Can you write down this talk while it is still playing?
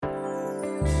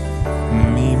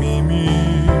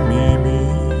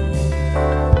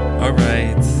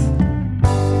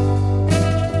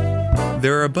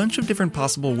There are a bunch of different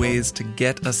possible ways to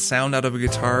get a sound out of a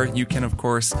guitar. You can, of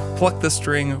course, pluck the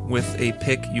string with a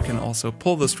pick. You can also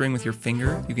pull the string with your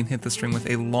finger. You can hit the string with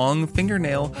a long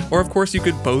fingernail. Or, of course, you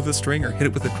could bow the string or hit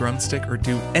it with a drumstick or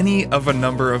do any of a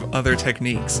number of other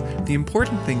techniques. The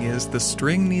important thing is the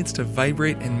string needs to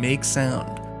vibrate and make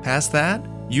sound. Past that,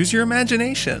 use your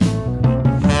imagination.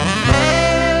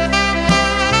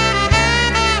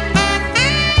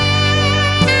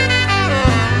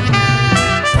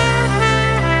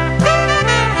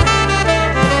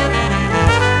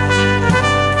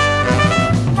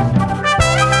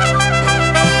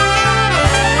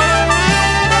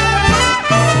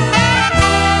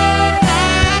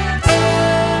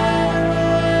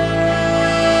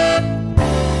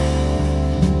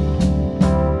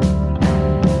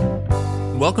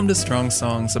 Welcome to Strong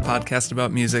Songs, a podcast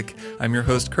about music. I'm your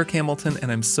host, Kirk Hamilton, and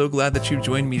I'm so glad that you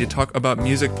joined me to talk about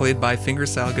music played by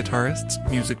fingerstyle guitarists,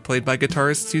 music played by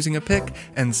guitarists using a pick,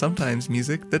 and sometimes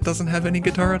music that doesn't have any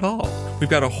guitar at all. We've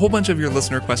got a whole bunch of your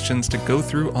listener questions to go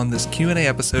through on this Q&A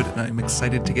episode, and I'm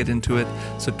excited to get into it.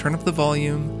 So turn up the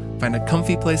volume, find a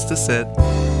comfy place to sit,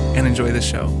 and enjoy the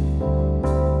show.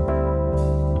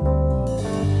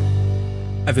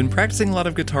 I've been practicing a lot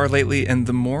of guitar lately, and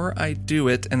the more I do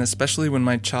it, and especially when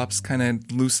my chops kind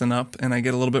of loosen up and I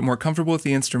get a little bit more comfortable with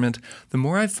the instrument, the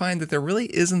more I find that there really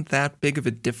isn't that big of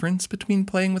a difference between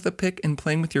playing with a pick and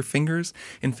playing with your fingers.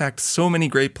 In fact, so many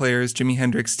great players, Jimi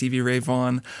Hendrix, Stevie Ray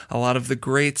Vaughan, a lot of the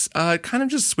greats, kind of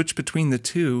just switch between the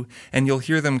two, and you'll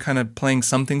hear them kind of playing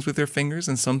some things with their fingers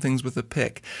and some things with a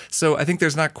pick. So I think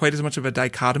there's not quite as much of a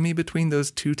dichotomy between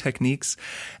those two techniques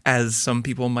as some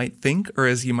people might think, or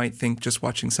as you might think just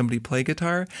watching somebody play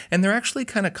guitar, and they're actually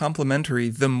kind of complementary.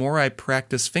 The more I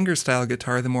practice fingerstyle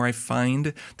guitar, the more I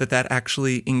find that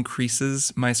actually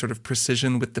increases my sort of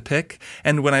precision with the pick,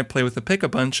 and when I play with the pick a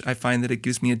bunch, I find that it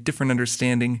gives me a different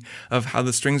understanding of how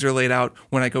the strings are laid out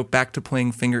when I go back to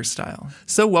playing fingerstyle.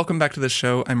 So welcome back to the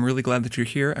show. I'm really glad that you're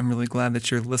here. I'm really glad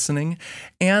that you're listening,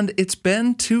 and it's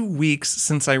been 2 weeks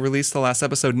since I released the last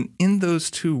episode, and in those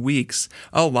 2 weeks,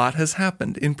 a lot has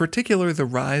happened. In particular, the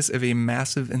rise of a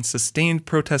massive and sustained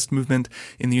protest movement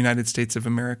in the United States of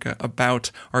America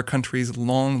about our country's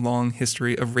long, long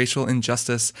history of racial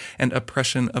injustice and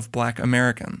oppression of Black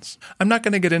Americans. I'm not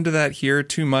going to get into that here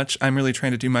too much. I'm really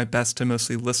trying to do my best to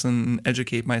mostly listen and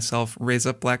educate myself, raise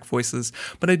up Black voices,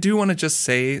 but I do want to just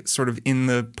say, sort of in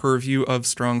the purview of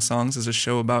Strong Songs as a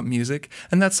show about music,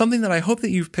 and that's something that I hope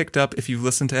that you've picked up if you've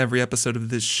listened to every episode of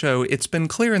this show. It's been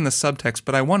clear in the subtext,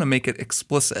 but I want to make it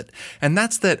explicit, and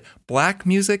that's that Black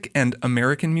music and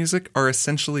American music are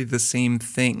essentially the same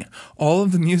thing. All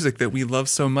of the music that we love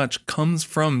so much comes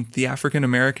from the African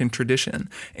American tradition,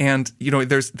 and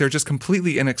they're just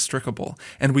completely inextricable,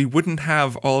 and we wouldn't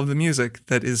have all of the music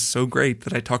that is so great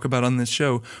that I talk about on this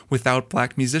show without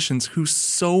Black musicians who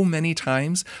so many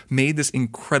times made this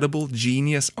incredible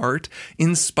genius art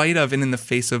in spite of and in the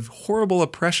face of horrible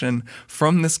oppression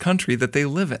from this country that they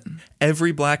live in.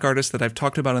 Every Black artist that I've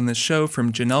talked about on this show,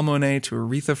 from Janelle Monáe to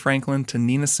Aretha Franklin to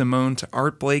Nina Simone to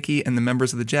Art Blakey and the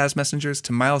members of the Jazz Messengers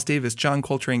to Miles Davis, John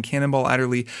Coltrane, Cannonball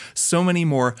Adderley, so many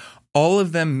more, all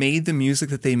of them made the music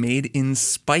that they made in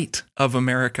spite of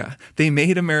America. They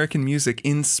made American music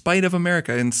in spite of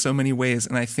America in so many ways,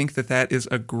 and I think that is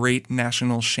a great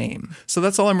national shame. So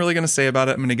that's all I'm really going to say about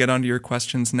it. I'm going to get onto your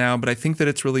questions now, but I think that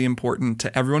it's really important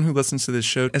to everyone who listens to this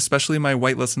show, especially my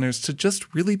white listeners, to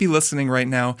just really be listening right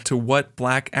now to what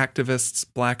Black activists,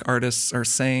 Black artists are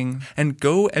saying, and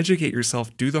go educate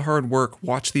yourself, do the hard work,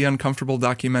 watch the uncomfortable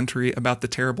documentary about the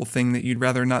terrible thing that you'd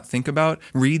rather not think about,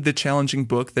 read the challenging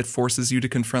book that forces you to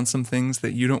confront some things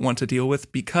that you don't want to deal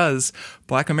with, because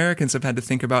Black Americans have had to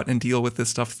think about and deal with this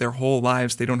stuff their whole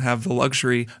lives. They don't have the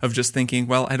luxury of just thinking,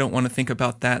 well, I don't want to think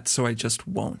about that, so I just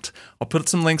won't. I'll put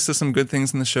some links to some good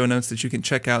things in the show notes that you can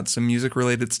check out, some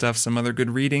music-related stuff, some other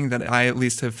good reading that I at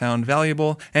least have found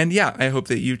valuable, and yeah, I hope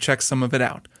that you check some of it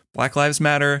out. Black Lives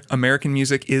Matter, American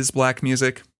music is Black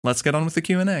music. Let's get on with the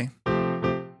Q&A.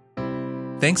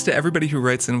 Thanks to everybody who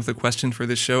writes in with a question for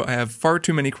this show. I have far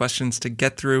too many questions to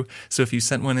get through, so if you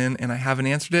sent one in and I haven't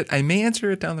answered it, I may answer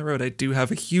it down the road. I do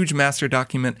have a huge master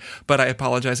document, but I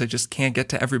apologize, I just can't get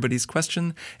to everybody's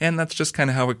question, and that's just kind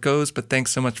of how it goes, but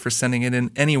thanks so much for sending it in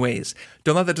anyways.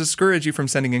 Don't let that discourage you from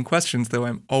sending in questions, though.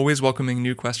 I'm always welcoming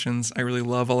new questions. I really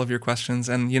love all of your questions,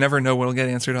 and you never know what'll get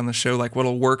answered on the show, like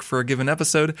what'll work for a given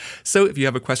episode. So if you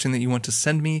have a question that you want to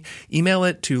send me, email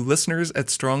it to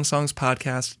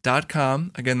listeners@strongsongspodcast.com.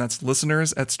 Again, that's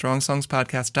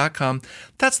listeners@strongsongspodcast.com.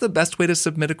 That's the best way to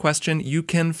submit a question. You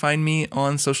can find me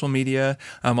on social media.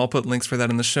 I'll put links for that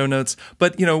in the show notes.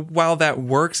 But, while that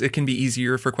works, it can be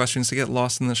easier for questions to get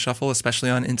lost in the shuffle, especially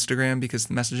on Instagram, because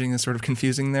the messaging is sort of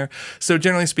confusing there. So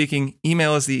generally speaking,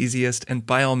 email is the easiest, and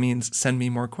by all means, send me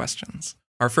more questions.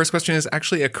 Our first question is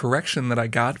actually a correction that I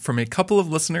got from a couple of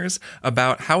listeners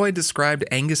about how I described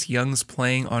Angus Young's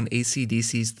playing on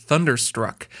AC/DC's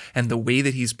Thunderstruck and the way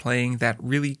that he's playing that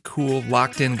really cool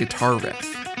locked-in guitar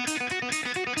riff.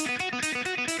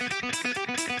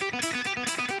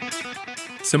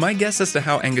 So my guess as to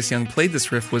how Angus Young played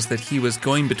this riff was that he was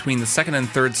going between the second and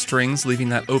third strings, leaving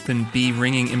that open B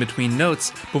ringing in between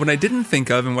notes. But what I didn't think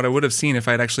of, and what I would have seen if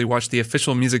I had actually watched the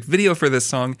official music video for this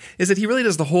song, is that he really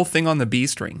does the whole thing on the B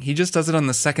string. He just does it on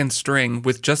the second string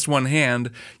with just one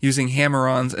hand, using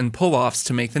hammer-ons and pull-offs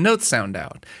to make the notes sound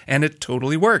out. And it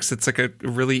totally works. It's like a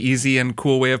really easy and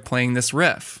cool way of playing this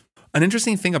riff. An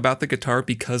interesting thing about the guitar,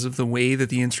 because of the way that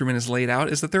the instrument is laid out,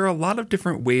 is that there are a lot of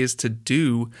different ways to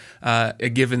do a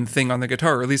given thing on the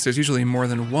guitar, or at least there's usually more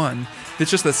than one. It's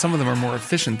just that some of them are more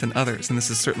efficient than others, and this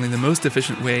is certainly the most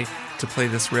efficient way to play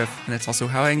this riff, and it's also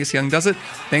how Angus Young does it.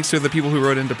 Thanks to the people who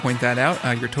wrote in to point that out.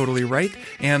 You're totally right,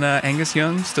 and Angus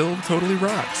Young still totally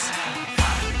rocks.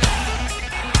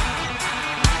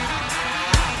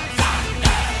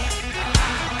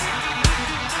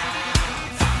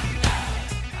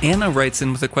 Anna writes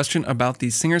in with a question about the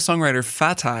singer-songwriter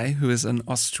Fatai, who is an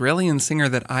Australian singer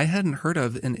that I hadn't heard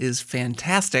of and is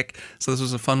fantastic. So this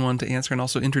was a fun one to answer and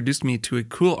also introduced me to a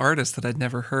cool artist that I'd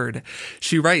never heard.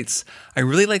 She writes, I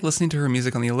really like listening to her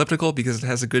music on the elliptical because it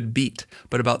has a good beat,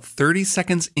 but about 30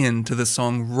 seconds into the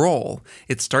song Roll,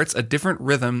 it starts a different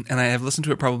rhythm and I have listened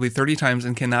to it probably 30 times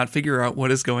and cannot figure out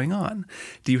what is going on.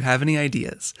 Do you have any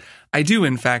ideas? I do,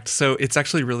 in fact, so it's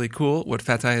actually really cool what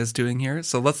Fatai is doing here.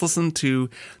 So let's listen to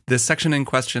this section in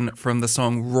question from the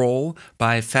song Roll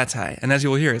by Fatai. And as you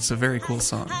will hear, it's a very cool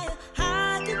song.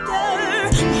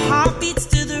 Heartbeats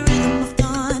to the rhythm of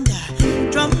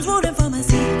thunder, drums rolling from a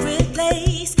secret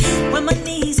place. When my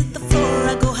knees hit the floor,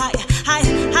 I go higher,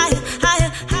 higher, higher,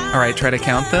 higher, higher. All right, try to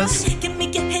count this. Can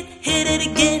make it hit it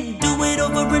again. Do it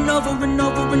over and over and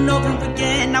over and over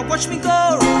again. Now watch me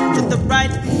go to the right,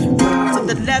 to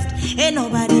the left. Ain't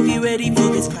nobody be ready for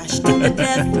this crash. To the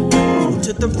left,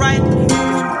 to the right,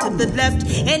 to the left.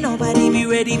 Ain't nobody be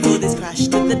ready for this crash.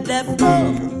 To the left,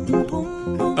 boom, boom, boom.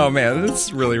 Oh man,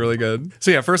 that's really, really good. So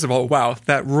yeah, first of all, wow,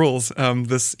 that rules.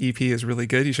 This EP is really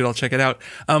good. You should all check it out.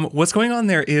 What's going on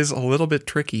there is a little bit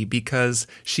tricky because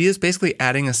she is basically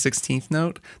adding a 16th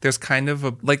note. There's kind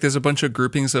of there's a bunch of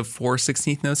groupings of 4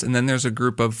 16th notes, and then there's a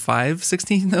group of 5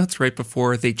 16th notes right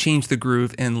before they change the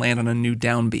groove and land on a new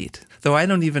downbeat. Though I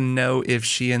don't even know if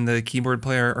she and the keyboard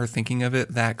player are thinking of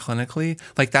it that clinically.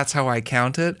 Like, that's how I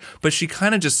count it. But she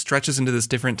kind of just stretches into this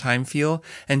different time feel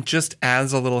and just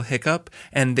adds a little hiccup,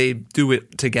 and they do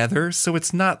it together. So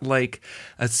it's not like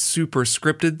a super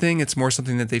scripted thing. It's more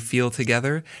something that they feel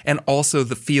together. And also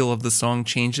the feel of the song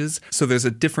changes. So there's a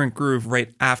different groove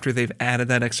right after they've added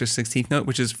that extra 16th note,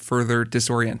 which is further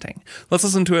disorienting. Let's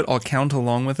listen to it. I'll count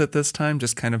along with it this time,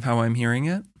 just kind of how I'm hearing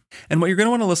it. And what you're going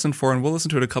to want to listen for, and we'll listen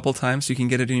to it a couple times so you can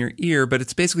get it in your ear, but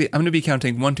it's basically, I'm going to be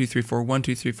counting 1, 2, 3, 4, 1,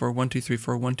 2, 3, 4, 1, 2, 3,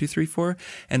 4, 1, 2, 3, 4.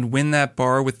 And when that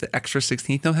bar with the extra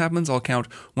 16th note happens, I'll count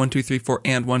 1, 2, 3, 4,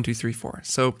 and 1, 2, 3, 4.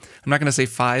 So I'm not going to say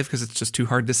 5 because it's just too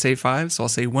hard to say 5. So I'll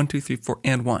say 1, 2, 3, 4,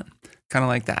 and 1. Kind of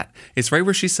like that. It's right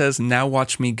where she says, now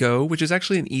watch me go, which is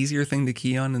actually an easier thing to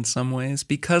key on in some ways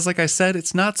because, like I said,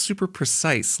 it's not super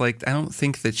precise. Like, I don't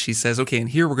think that she says, okay, and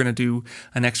here we're going to do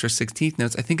an extra 16th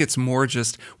notes. I think it's more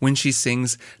just when she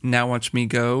sings, now watch me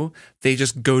go, they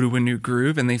just go to a new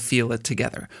groove and they feel it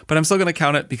together. But I'm still going to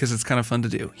count it because it's kind of fun to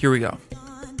do. Here we go.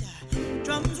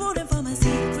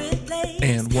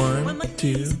 And 1,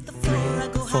 2, 3,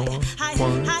 4,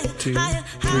 1, 2, 3,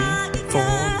 4,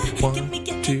 1,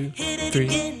 2,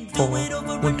 3, 4, 1, 2, 3, 4,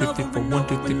 1, 2, 3, 4,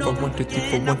 1, 2, 3,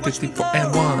 4, 1, 2, 3, 4,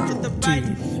 and 1, 2,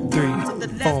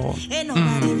 3, 4. Ain't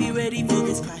nobody be ready for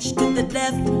this crash. To the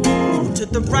left, to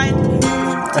the right,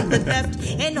 to the left.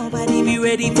 Ain't nobody be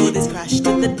ready for this crash.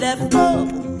 To the left,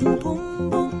 boom, boom, boom.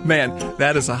 Man,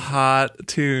 that is a hot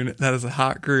tune. That is a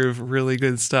hot groove. Really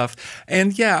good stuff.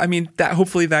 And yeah, I mean, that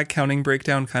hopefully that counting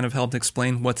breakdown kind of helped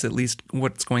explain what's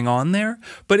going on there.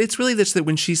 But it's really this, that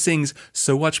when she sings,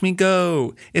 so watch me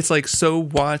go, it's like, so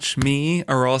watch me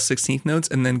are all 16th notes,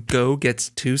 and then go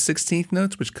gets 2 16th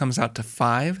notes, which comes out to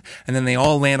 5. And then they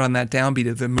all land on that downbeat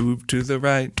of the move to the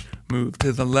right, move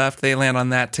to the left. They land on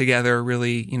that together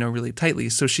really, really tightly.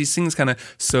 So she sings kind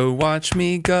of, so watch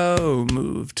me go,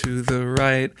 move to the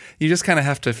right. You just kind of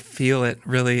have to feel it,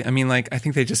 really. I mean, I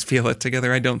think they just feel it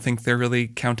together. I don't think they're really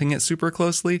counting it super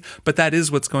closely, but that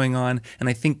is what's going on. And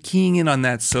I think keying in on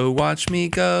that, so watch me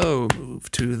go,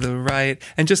 move to the right,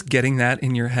 and just getting that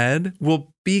in your head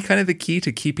will be kind of the key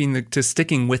to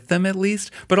sticking with them at least.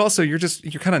 But also you're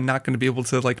kind of not going to be able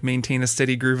to maintain a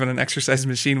steady groove on an exercise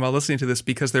machine while listening to this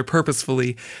because they're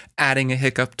purposefully adding a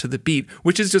hiccup to the beat,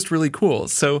 which is just really cool.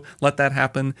 So let that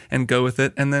happen and go with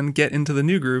it, and then get into the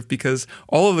new groove, because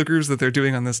all of the grooves that they're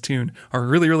doing on this tune are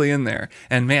really, really in there.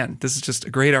 And man, this is just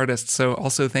a great artist. So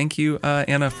also thank you,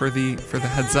 Anna, for the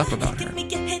heads up about her.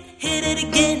 Hit it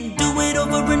again, do it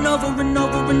over and over and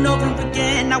over and over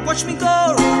again. Now watch me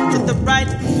go to the right,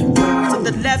 to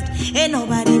the left. Ain't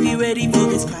nobody be ready for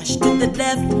this crash. To the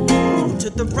left, to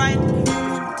the right,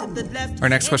 to the left. Our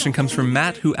next question comes from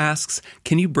Matt, who asks,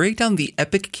 can you break down the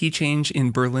epic key change in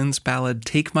Berlin's ballad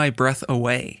Take My Breath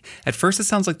Away? At first it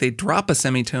sounds like they drop a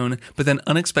semitone, but then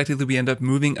unexpectedly we end up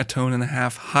moving a tone and a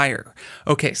half higher.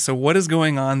 Okay, so what is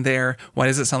going on there? Why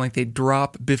does it sound like they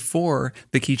drop before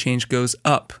the key change goes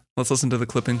up? Let's listen to the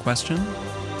clip in question.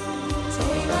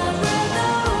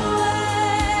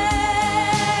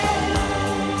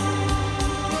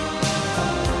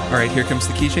 All right, here comes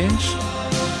the key change.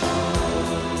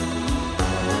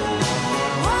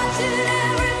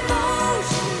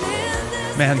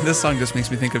 Man, this song just makes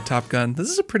me think of Top Gun.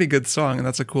 This is a pretty good song, and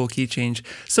that's a cool key change.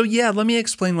 So yeah, let me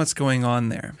explain what's going on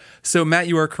there. So Matt,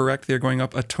 you are correct. They're going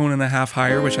up a tone and a half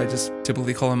higher, which I just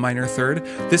typically call a minor third.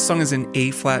 This song is in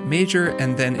A flat major,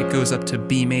 and then it goes up to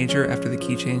B major after the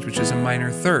key change, which is a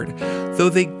minor third. Though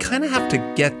they kind of have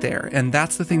to get there, and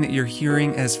that's the thing that you're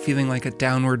hearing as feeling like a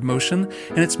downward motion,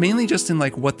 and it's mainly just in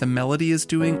what the melody is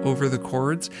doing over the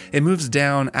chords. It moves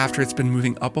down after it's been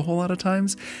moving up a whole lot of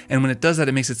times, and when it does that,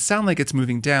 it makes it sound like it's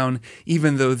moving down,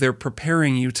 even though they're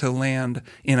preparing you to land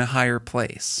in a higher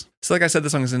place. So like I said, the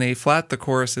song is in A flat. The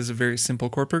chorus is a very simple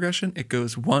chord progression. It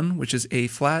goes 1, which is A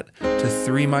flat, to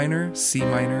 3 minor, C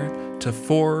minor, to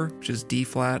 4, which is D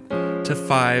flat, to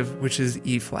 5, which is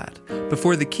E flat.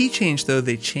 Before the key change, though,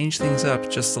 they change things up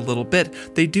just a little bit.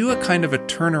 They do a kind of a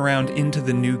turnaround into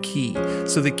the new key.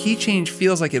 So the key change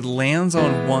feels like it lands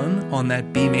on 1 on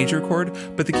that B major chord,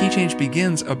 but the key change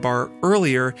begins a bar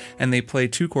earlier, and they play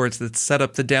 2 chords that set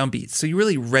up the downbeat. So you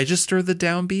really register the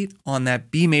downbeat on that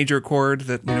B major chord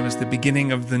that is the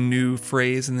beginning of the new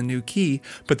phrase in the new key,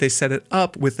 but they set it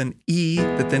up with an E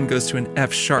that then goes to an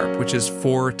F sharp, which is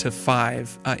 4 to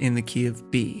 5 in the key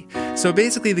of B. So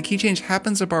basically the key change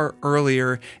happens a bar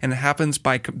earlier, and it happens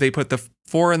they put the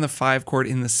 4 and the 5 chord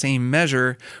in the same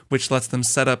measure, which lets them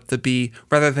set up the B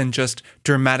rather than just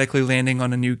dramatically landing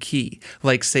on a new key.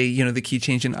 Like say, the key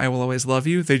change in I Will Always Love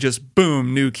You, they just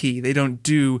boom, new key. They don't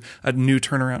do a new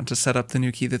turnaround to set up the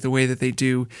new key the way that they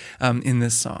do in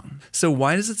this song. So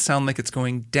why does it sound like it's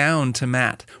going down to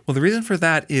Matt? Well, the reason for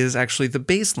that is actually the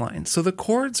bass line. So the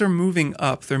chords are moving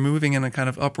up. They're moving in a kind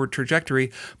of upward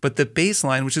trajectory, but the bass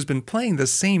line, which has been playing the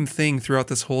same thing throughout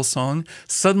this whole song,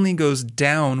 suddenly goes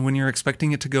down when you're expecting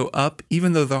it to go up,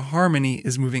 even though the harmony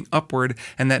is moving upward,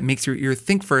 and that makes your ear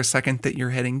think for a second that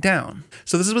you're heading down.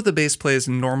 So this is what the bass plays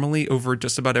normally over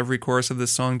just about every chorus of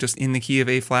this song, just in the key of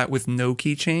A flat with no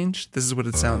key change. This is what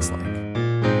it sounds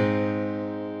like.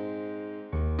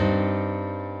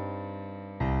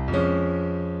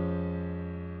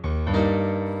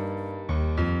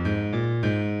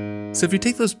 So if you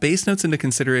take those bass notes into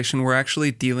consideration, we're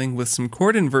actually dealing with some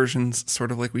chord inversions,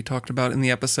 sort of like we talked about in the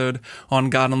episode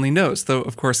on God Only Knows, though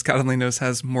of course God Only Knows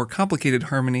has more complicated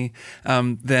harmony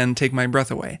than Take My Breath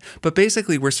Away. But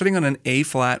basically we're starting on an A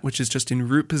flat, which is just in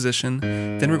root position,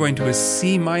 then we're going to a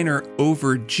C minor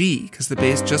over G, because the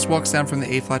bass just walks down from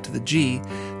the A flat to the G,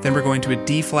 then we're going to a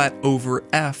D flat over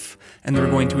F, and then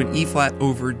we're going to an E flat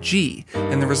over G.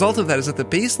 And the result of that is that the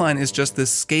bass line is just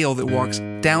this scale that walks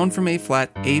down from A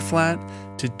flat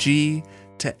to G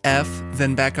to F,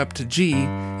 then back up to G,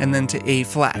 and then to A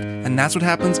flat. And that's what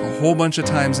happens a whole bunch of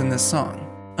times in this song.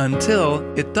 Until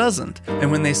it doesn't. And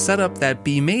when they set up that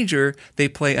B major, they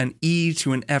play an E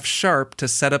to an F sharp to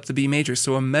set up the B major.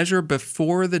 So a measure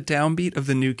before the downbeat of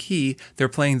the new key, they're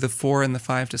playing the 4 and the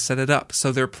 5 to set it up.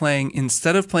 So they're playing,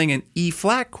 instead of playing an E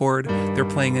flat chord, they're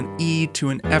playing an E to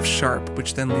an F sharp,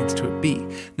 which then leads to a B.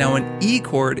 Now an E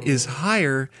chord is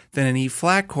higher than an E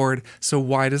flat chord, so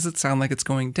why does it sound like it's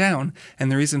going down?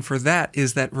 And the reason for that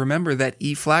is that, remember, that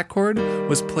E flat chord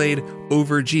was played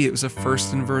over G. It was a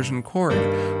first inversion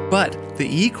chord. But the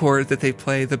E chord that they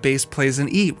play, the bass plays an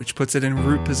E, which puts it in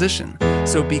root position.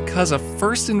 So because a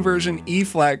first inversion E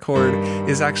flat chord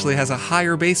actually has a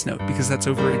higher bass note, because that's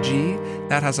over a G,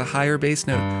 that has a higher bass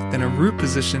note than a root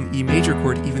position E major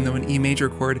chord, even though an E major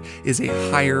chord is a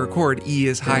higher chord. E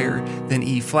is higher than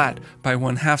E flat by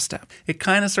 1/2 step. It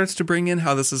kind of starts to bring in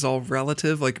how this is all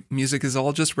relative, like music is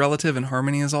all just relative and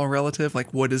harmony is all relative.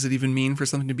 Like, what does it even mean for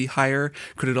something to be higher?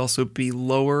 Could it also be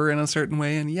lower in a certain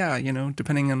way? And yeah,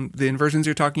 depending on the inversions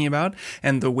you're talking about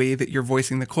and the way that you're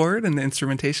voicing the chord and the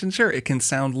instrumentation, sure, it can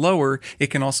sound lower. It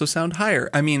can also sound higher.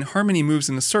 I mean, harmony moves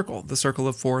in a circle, the circle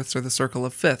of fourths or the circle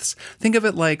of fifths. Think of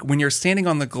it like when you're standing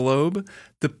on the globe,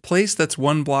 the place that's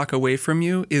 1 block away from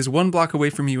you is 1 block away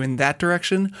from you in that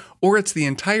direction, or it's the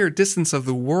entire distance of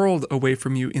the world away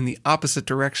from you in the opposite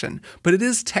direction. But it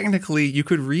is technically, you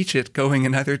could reach it going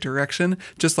in either direction,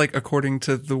 just like according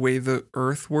to the way the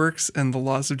earth works and the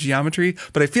laws of geometry.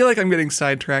 But I feel like I'm getting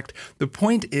sidetracked. The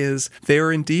point is, they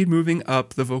are indeed moving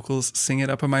up. The vocals sing it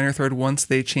up a minor third once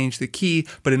they change the key.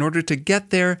 But in order to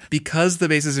get there, because the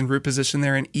bass is in root position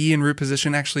there, an E in root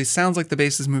position actually sounds like the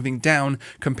bass is moving down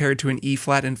compared to an E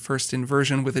flat in first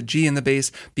inversion with a G in the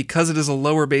bass, because it is a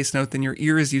lower bass note than your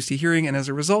ear is used to hearing, and as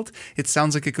a result, it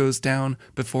sounds like it goes down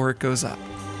before it goes up.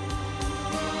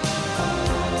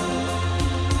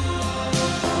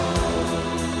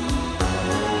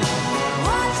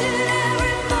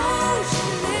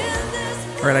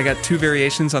 All right, I got 2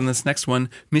 variations on this next one.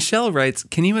 Michelle writes,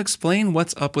 can you explain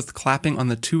what's up with clapping on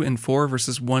the 2 and 4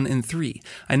 versus 1 and 3?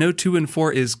 I know 2 and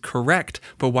 4 is correct,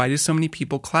 but why do so many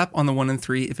people clap on the 1 and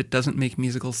 3 if it doesn't make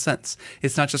musical sense?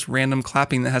 It's not just random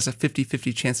clapping that has a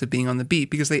 50-50 chance of being on the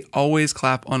beat, because they always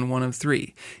clap on 1 of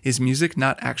 3. Is music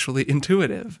not actually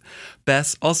intuitive?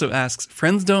 Bess also asks,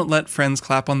 friends don't let friends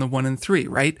clap on the 1 and 3,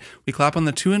 right? We clap on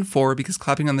the 2 and 4 because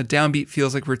clapping on the downbeat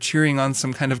feels like we're cheering on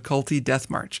some kind of culty death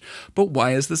march. But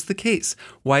why is this the case?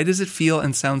 Why does it feel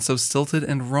and sound so stilted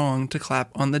and wrong to clap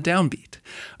on the downbeat?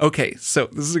 Okay, so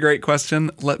this is a great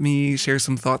question. Let me share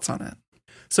some thoughts on it.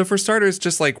 So for starters,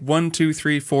 just like 1, 2,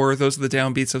 3, 4, those are the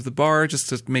downbeats of the bar, just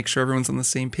to make sure everyone's on the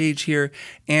same page here.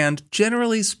 And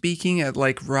generally speaking, at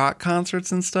like rock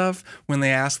concerts and stuff, when they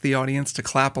ask the audience to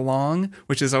clap along,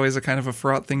 which is always a kind of a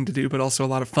fraught thing to do, but also a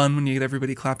lot of fun when you get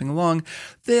everybody clapping along,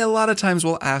 they a lot of times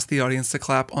will ask the audience to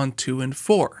clap on 2 and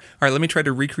 4. All right, let me try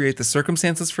to recreate the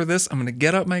circumstances for this. I'm going to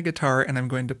get out my guitar and I'm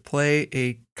going to play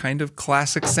a kind of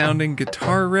classic sounding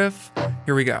guitar riff.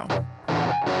 Here we go.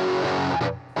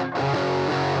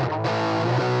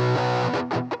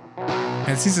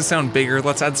 And this needs to sound bigger.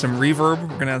 Let's add some reverb.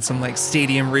 We're gonna add some like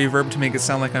stadium reverb to make it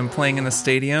sound like I'm playing in a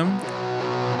stadium.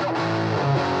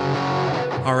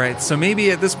 All right, so maybe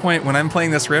at this point when I'm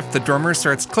playing this riff, the drummer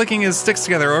starts clicking his sticks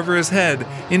together over his head,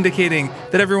 indicating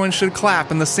that everyone should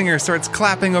clap, and the singer starts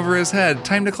clapping over his head.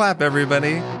 Time to clap,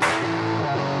 everybody.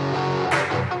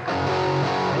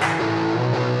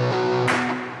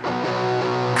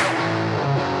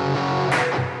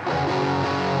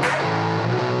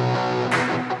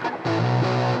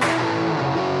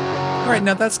 All right,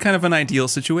 now that's kind of an ideal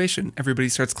situation. Everybody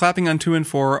starts clapping on 2 and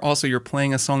 4. Also, you're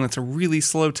playing a song that's a really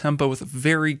slow tempo with a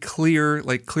very clear,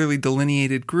 like clearly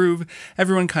delineated groove.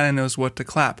 Everyone kind of knows what to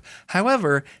clap.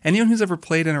 However, anyone who's ever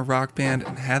played in a rock band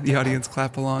and had the audience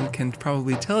clap along can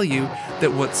probably tell you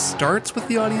that what starts with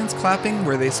the audience clapping,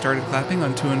 where they started clapping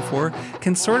on 2 and 4,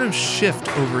 can sort of shift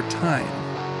over time.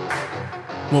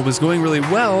 What was going really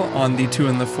well on the 2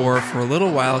 and the 4 for a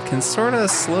little while can sort of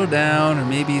slow down or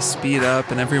maybe speed up,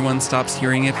 and everyone stops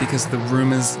hearing it because the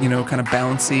room is, kind of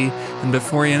bouncy, and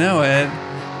before you know it,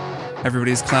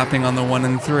 everybody's clapping on the 1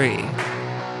 and 3.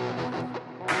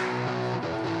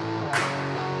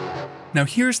 Now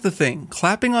here's the thing,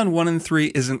 clapping on 1 and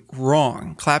 3 isn't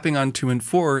wrong. Clapping on 2 and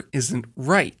 4 isn't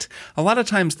right. A lot of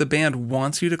times the band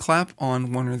wants you to clap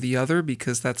on one or the other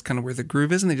because that's kind of where the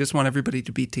groove is and they just want everybody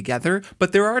to be together.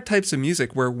 But there are types of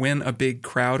music where when a big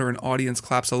crowd or an audience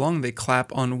claps along, they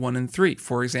clap on 1 and 3.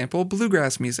 For example,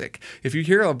 bluegrass music. If you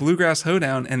hear a bluegrass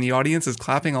hoedown and the audience is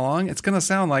clapping along, it's going to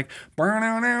sound like... I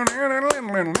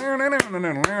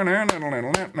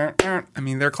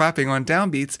mean, they're clapping on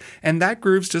downbeats, and that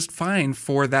groove's just fine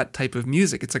for that type of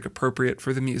music. It's like appropriate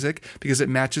for the music because it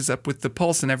matches up with the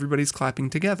pulse and everybody's clapping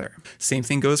together. Same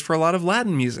thing goes for a lot of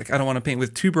Latin music. I don't want to paint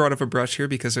with too broad of a brush here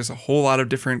because there's a whole lot of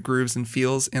different grooves and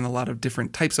feels in a lot of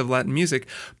different types of Latin music,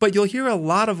 but you'll hear a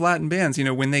lot of Latin bands,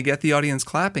 when they get the audience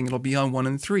clapping, it'll be on 1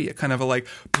 and 3. It kind of a like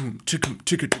boom, chickum,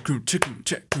 chicka-chickum, chickum,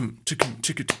 check, boom, chickum,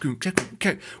 chicka-chickum, chickum,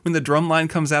 check. When the drum line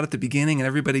comes out at the beginning and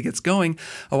everybody gets going,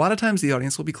 a lot of times the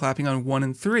audience will be clapping on 1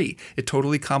 and 3. It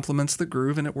totally complements the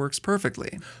groove and it works perfectly.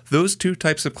 perfectly. Those two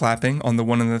types of clapping, on the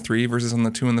 1 and the 3 versus on the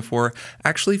 2 and the 4,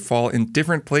 actually fall in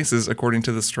different places according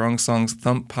to the Strong Songs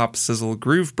Thump Pop Sizzle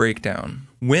Groove breakdown.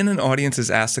 When an audience is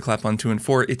asked to clap on 2 and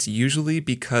 4, it's usually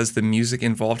because the music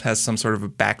involved has some sort of a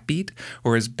backbeat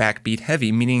or is backbeat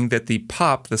heavy, meaning that the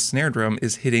pop, the snare drum,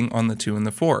 is hitting on the 2 and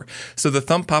the 4. So the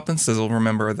thump, pop, and sizzle,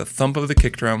 remember, are the thump of the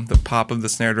kick drum, the pop of the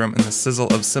snare drum, and the sizzle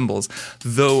of cymbals.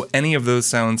 Though any of those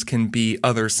sounds can be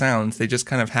other sounds, they just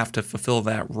kind of have to fulfill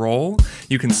that role.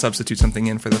 You can substitute something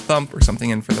in for the thump, or something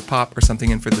in for the pop, or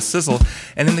something in for the sizzle.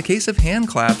 And in the case of hand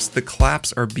claps, the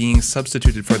claps are being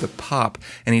substituted for the pop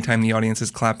anytime the audience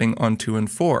is clapping on 2 and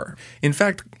 4. In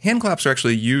fact, hand claps are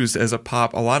actually used as a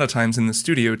pop a lot of times in the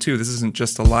studio too. This isn't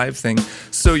just a live thing.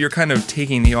 So you're kind of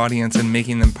taking the audience and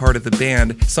making them part of the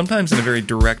band, sometimes in a very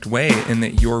direct way, in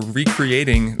that you're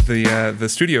recreating the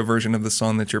studio version of the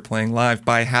song that you're playing live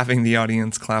by having the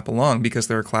audience clap along, because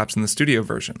there are claps in the studio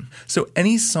version. So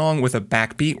any song with a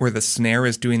backbeat where the snare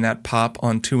is doing that pop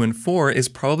on 2 and 4 is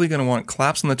probably going to want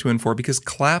claps on the 2 and 4, because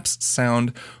claps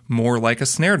sound more like a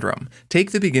snare drum.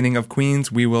 Take the beginning of Queen's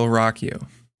We Will Rock You.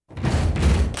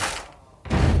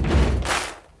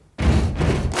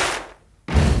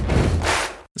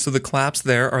 So the claps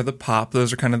there are the pop,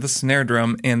 those are kind of the snare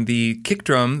drum, and the kick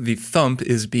drum, the thump,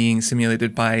 is being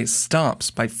simulated by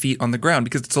stomps, by feet on the ground,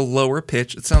 because it's a lower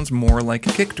pitch, it sounds more like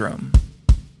a kick drum.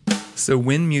 So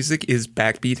when music is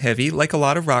backbeat heavy, like a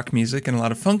lot of rock music and a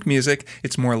lot of funk music,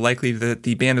 it's more likely that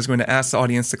the band is going to ask the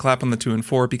audience to clap on the 2 and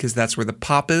 4, because that's where the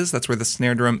pop is, that's where the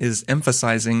snare drum is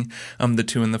emphasizing the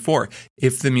 2 and the 4.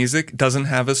 If the music doesn't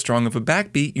have as strong of a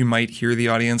backbeat, you might hear the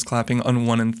audience clapping on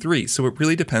 1 and 3, so it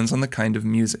really depends on the kind of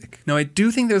music. Now, I do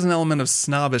think there's an element of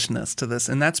snobbishness to this,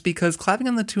 and that's because clapping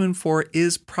on the 2 and 4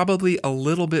 is probably a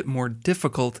little bit more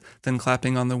difficult than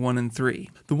clapping on the 1 and 3.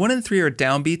 The 1 and 3 are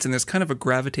downbeats, and there's kind of a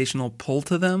gravitational pull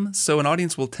to them, so an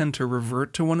audience will tend to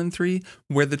revert to 1 and 3,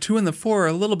 where the 2 and the 4 are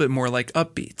a little bit more like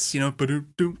upbeats, you know,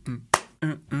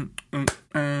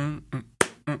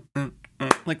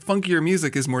 like funkier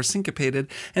music is more syncopated,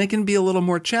 and it can be a little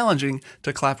more challenging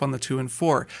to clap on the 2 and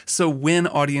 4. So when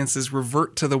audiences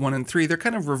revert to the 1 and 3, they're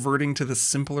kind of reverting to the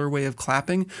simpler way of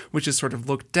clapping, which is sort of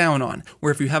looked down on.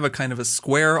 Where if you have a kind of a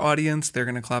square audience, they're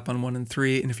going to clap on 1 and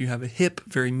 3, and if you have a hip,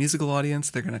 very musical audience,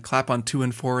 they're going to clap on 2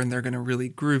 and 4, and they're going to really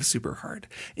groove super hard.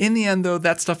 In the end, though,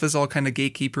 that stuff is all kind of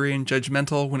gatekeepery and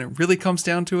judgmental. When it really comes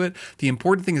down to it, the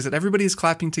important thing is that everybody is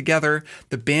clapping together,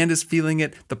 the band is feeling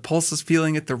it, the pulse is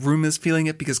feeling it, the room is feeling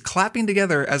it, because clapping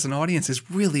together as an audience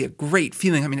is really a great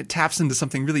feeling. I mean, it taps into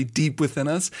something really deep within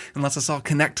us and lets us all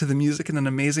connect to the music in an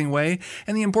amazing way.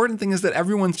 And the important thing is that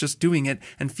everyone's just doing it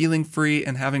and feeling free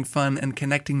and having fun and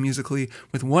connecting musically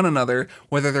with one another,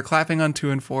 whether they're clapping on 2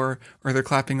 and 4 or they're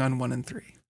clapping on 1 and 3.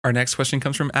 Our next question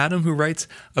comes from Adam, who writes,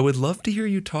 I would love to hear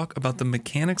you talk about the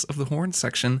mechanics of the horn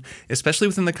section, especially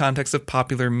within the context of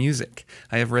popular music.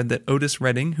 I have read that Otis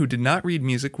Redding, who did not read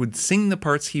music, would sing the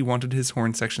parts he wanted his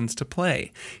horn sections to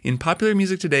play. In popular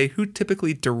music today, who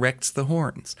typically directs the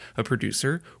horns? A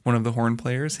producer? One of the horn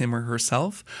players, him or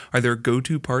herself? Are there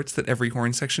go-to parts that every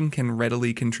horn section can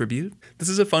readily contribute? This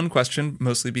is a fun question,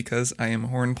 mostly because I am a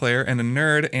horn player and a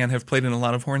nerd and have played in a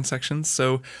lot of horn sections,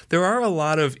 so there are a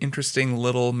lot of interesting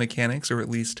little mechanics, or at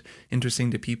least interesting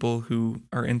to people who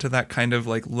are into that kind of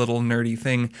like little nerdy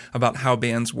thing about how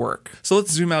bands work. So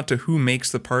let's zoom out to who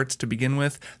makes the parts to begin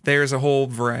with. There's a whole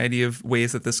variety of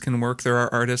ways that this can work. There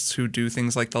are artists who do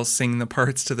things like they'll sing the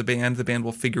parts to the band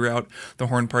will figure out the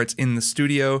horn parts in the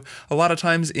studio. A lot of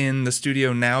times in the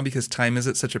studio now, because time is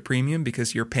at such a premium,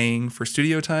 because you're paying for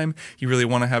studio time, you really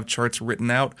want to have charts written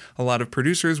out. A lot of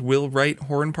producers will write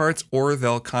horn parts, or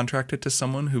they'll contract it to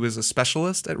someone who is a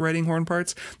specialist at writing horn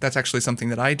parts. That's actually something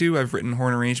that I do. I've written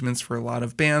horn arrangements for a lot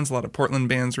of bands, a lot of Portland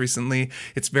bands recently.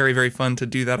 It's very, very fun to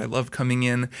do that. I love coming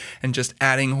in and just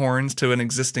adding horns to an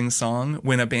existing song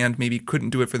when a band maybe couldn't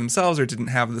do it for themselves or didn't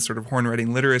have the sort of horn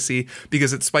writing literacy,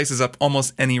 because it spices up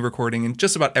almost any recording, and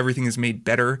just about everything is made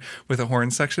better with a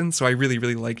horn section. So I really,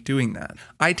 really like doing that.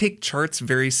 I take charts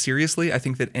very seriously. I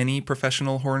think that any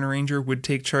professional horn arranger would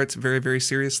take charts very, very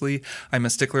seriously. I'm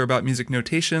a stickler about music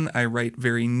notation. I write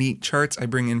very neat charts. I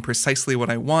bring in precisely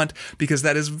what I want, because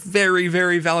that is very,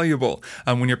 very valuable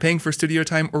when you're paying for studio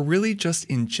time, or really just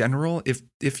in general.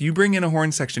 If you bring in a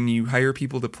horn section, you hire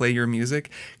people to play your music,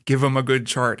 give them a good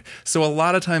chart. So a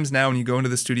lot of times now when you go into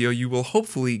the studio, you will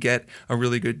hopefully get a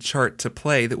really good chart to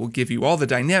play that will give you all the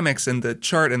dynamics and the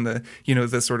chart and the, you know,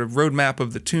 the sort of roadmap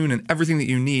of the tune and everything that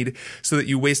you need, so that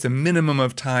you waste a minimum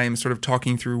of time sort of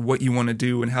talking through what you want to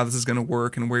do and how this is going to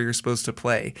work and where you're supposed to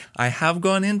play. I have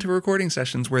gone into recording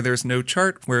sessions where there's no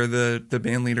chart, where the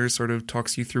band leader sort of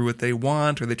talks you through what they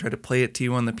want, or they try to play it to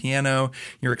you on the piano.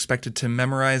 You're expected to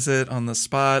memorize it on the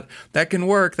spot. That can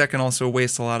work. That can also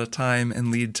waste a lot of time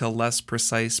and lead to less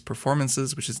precise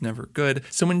performances, which is never good.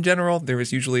 So in general, there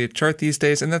is usually a chart these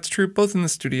days, and that's true both in the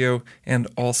studio and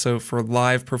also for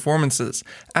live performances.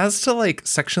 As to like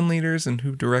section leaders and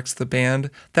who directs the band,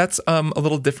 that's a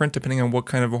little different depending on what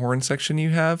kind of a horn section you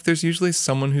have. There's usually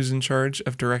someone who's in charge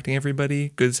of directing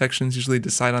everybody. Good sections usually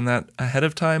decide on that ahead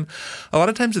of time. A lot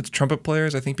of times it's trumpet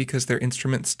players, I think, because their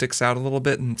instrument sticks out a little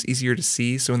bit and it's easier to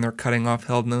see. So when they're cutting off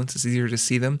held notes, it's easier to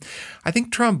see them. I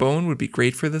think trombone would be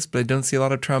great for this, but I don't see a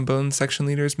lot of trombone section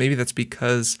leaders. Maybe that's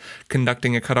because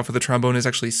conducting a cutoff with a trombone is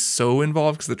actually so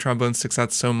involved because the trombone sticks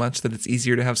out so much that it's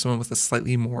easier to have someone with a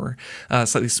slightly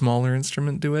smaller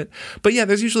instrument do it. But yeah,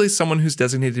 there's usually someone who's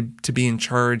designated to be in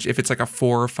charge if it's like a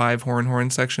 4 or 5 horn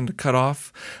section to cut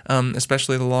off,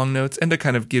 especially the long notes, and to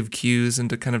kind of give cues and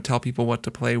to kind of tell people what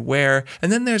to play where.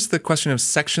 And then there's the question of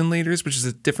section leaders, which is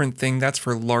a different thing. That's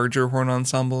for larger horn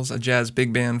ensembles. A jazz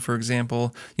big band, for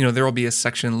example, there will be a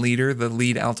section leader. The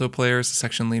lead alto player is the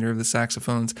section leader of the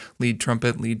saxophones, lead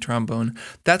trumpet, lead trombone.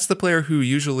 That's the player who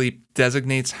usually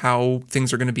designates how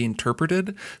things are going to be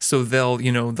interpreted. So they'll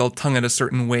tongue it a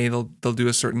certain way, they'll do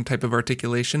a certain type of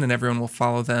articulation, and everyone will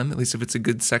follow them, at least if it's a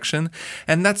good section.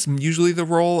 And that's usually the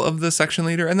role of the section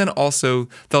leader. And then also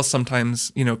they'll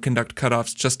sometimes, conduct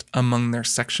cutoffs just among their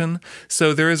section.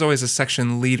 So there is always a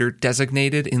section leader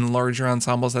designated in larger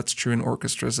ensembles. That's true in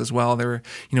orchestras as well. There,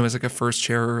 is like a first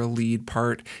chair or a lead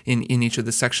part in each of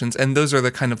the sections. And those are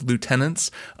the kind of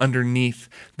lieutenants underneath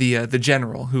the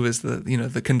general, who is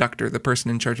the conductor, the person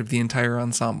in charge of the entire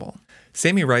ensemble.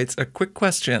 Sammy writes, a quick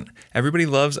question. Everybody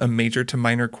loves a major to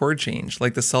minor chord change,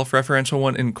 like the self-referential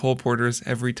one in Cole Porter's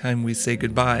Every Time We Say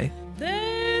Goodbye.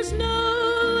 There's no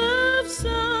love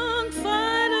song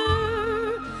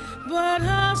fighter, but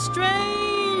how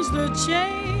strange the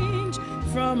change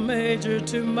from major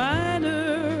to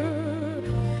minor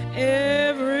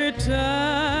every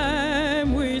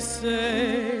time we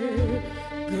say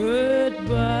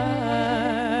goodbye.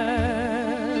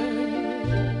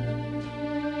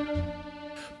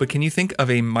 But can you think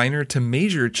of a minor to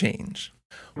major change?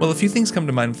 Well, a few things come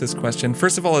to mind with this question.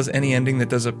 First of all is any ending that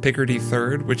does a Picardy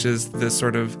third, which is this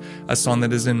sort of a song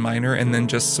that is in minor and then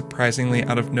just surprisingly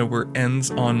out of nowhere ends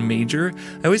on major.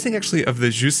 I always think actually of the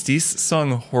Justice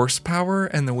song Horsepower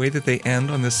and the way that they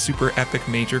end on this super epic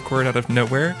major chord out of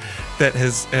nowhere. That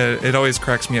has, it always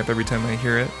cracks me up every time I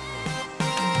hear it.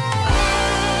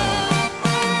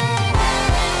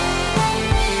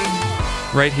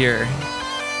 Right here.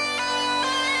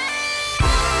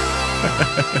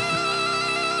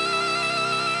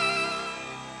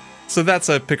 So that's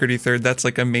a Picardy third. That's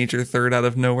like a major third out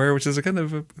of nowhere, which is a kind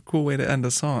of a cool way to end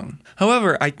a song.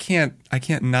 However, I can't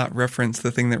not reference the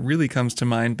thing that really comes to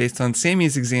mind based on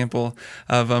Sammy's example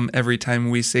of Every Time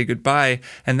We Say Goodbye,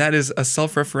 and that is a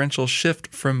self-referential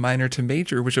shift from minor to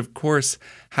major, which of course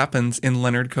happens in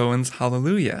Leonard Cohen's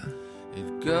Hallelujah.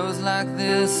 It goes like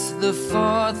this: the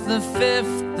fourth, the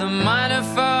fifth, the minor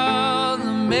fall,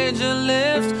 the major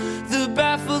lift, the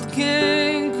baffled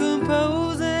king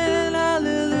composing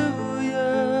hallelujah,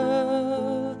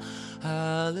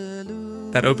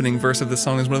 hallelujah. That opening verse of the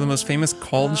song is one of the most famous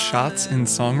called shots in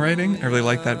songwriting. I really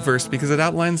like that verse because it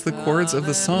outlines the chords of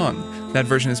the song. That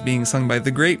version is being sung by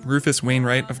the great Rufus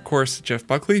Wainwright. Of course, Jeff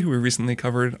Buckley, who we recently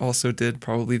covered, also did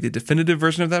probably the definitive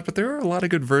version of that, but there are a lot of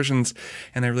good versions,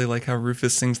 and I really like how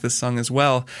Rufus sings this song as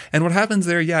well. And what happens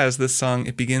there, is this song,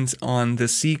 it begins on the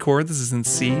C chord, this is in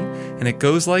C, and it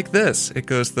goes like this. It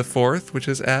goes the fourth, which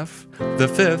is F, the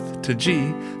fifth to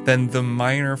G, then the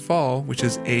minor fall, which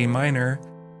is A minor,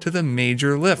 to the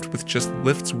major lift, which just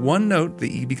lifts one note,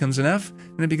 the E becomes an F,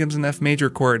 and it becomes an F major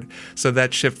chord. So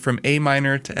that shift from A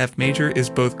minor to F major is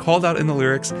both called out in the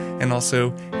lyrics and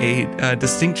also a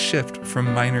distinct shift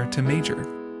from minor to major.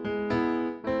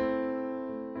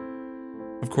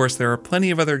 Of course, there are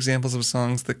plenty of other examples of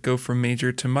songs that go from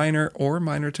major to minor or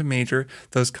minor to major.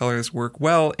 Those colors work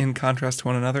well in contrast to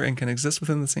one another and can exist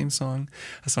within the same song.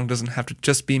 A song doesn't have to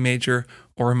just be major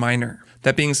or minor.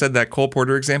 That being said, that Cole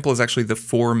Porter example is actually the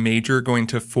 4 major going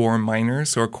to 4 minor,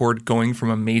 so a chord going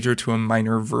from a major to a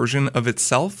minor version of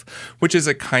itself, which is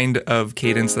a kind of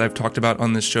cadence that I've talked about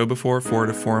on this show before, 4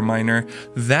 to 4 minor.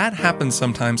 That happens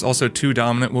sometimes. Also, 2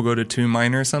 dominant will go to 2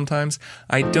 minor sometimes.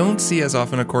 I don't see as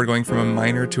often a chord going from a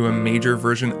minor to a major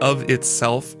version of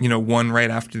itself, one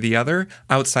right after the other,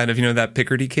 outside of, that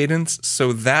Picardy cadence.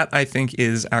 So that, I think,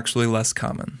 is actually less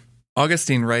common.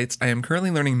 Augustine writes, I am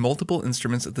currently learning multiple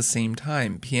instruments at the same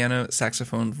time, piano,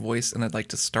 saxophone, voice, and I'd like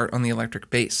to start on the electric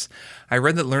bass. I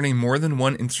read that learning more than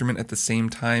one instrument at the same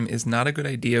time is not a good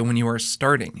idea when you are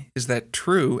starting. Is that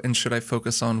true, and should I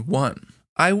focus on one?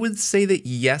 I would say that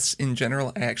yes, in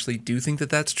general, I actually do think that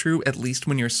that's true, at least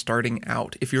when you're starting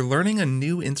out. If you're learning a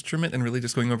new instrument and really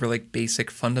just going over like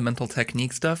basic fundamental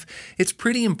technique stuff, it's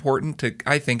pretty important to,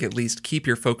 I think at least, keep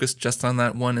your focus just on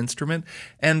that one instrument.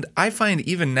 And I find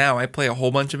even now I play a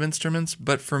whole bunch of instruments,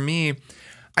 but for me,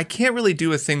 I can't really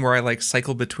do a thing where I like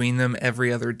cycle between them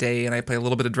every other day and I play a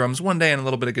little bit of drums one day and a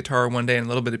little bit of guitar one day and a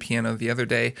little bit of piano the other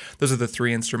day. Those are the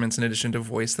three instruments in addition to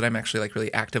voice that I'm actually like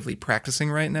really actively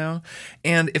practicing right now.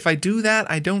 And if I do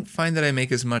that, I don't find that I make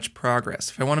as much progress.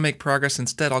 If I want to make progress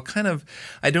instead,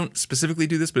 I don't specifically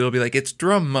do this, but it'll be like it's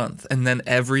drum month and then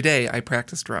every day I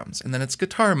practice drums. And then it's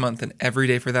guitar month and every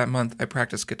day for that month I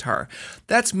practice guitar.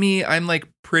 That's me. I'm like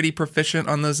pretty proficient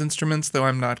on those instruments, though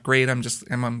I'm not great. I'm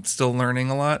still learning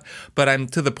a lot, but I'm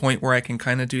to the point where I can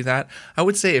kind of do that. I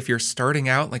would say if you're starting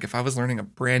out, like if I was learning a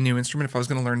brand new instrument, if I was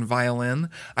going to learn violin,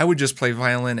 I would just play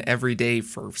violin every day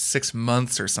for 6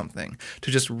 months or something to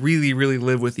just really, really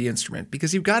live with the instrument,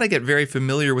 because you've got to get very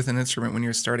familiar with an instrument when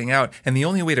you're starting out. And the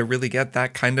only way to really get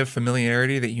that kind of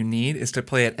familiarity that you need is to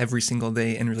play it every single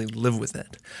day and really live with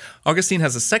it. Augustine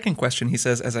has a second question. He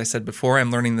says, as I said before,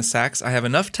 I'm learning the sax. I have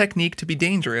enough technique to be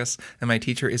dangerous, and my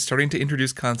teacher is starting to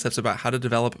introduce concepts about how to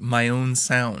develop my own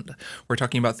sound. We're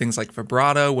talking about things like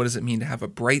vibrato, what does it mean to have a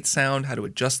bright sound, how to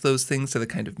adjust those things to the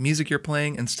kind of music you're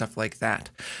playing, and stuff like that.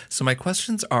 So my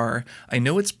questions are, I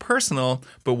know it's personal,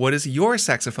 but what is your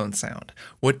saxophone sound?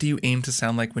 What do you aim to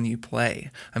sound like when you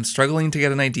play? I'm struggling to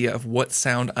get an idea of what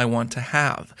sound I want to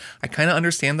have. I kind of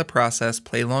understand the process,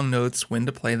 play long notes, when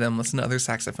to play them, listen to other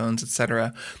saxophones,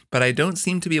 etc., but I don't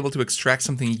seem to be able to extract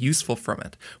something useful from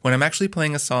it. When I'm actually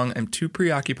playing a song, I'm too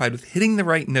preoccupied with hitting the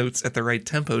right notes at the right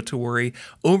tempo to worry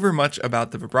over much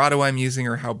about the vibrato I'm using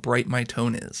or how bright my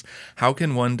tone is. How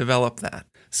can one develop that?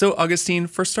 So, Augustine,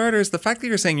 for starters, the fact that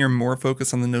you're saying you're more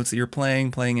focused on the notes that you're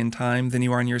playing in time than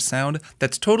you are on your sound,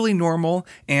 that's totally normal,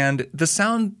 and the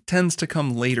sound tends to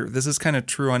come later. This is kind of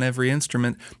true on every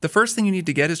instrument. The first thing you need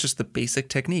to get is just the basic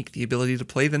technique, the ability to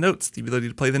play the notes,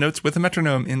 with a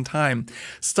metronome in time.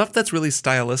 Stuff that's really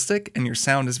stylistic, and your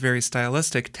sound is very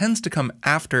stylistic, tends to come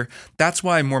after. That's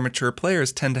why more mature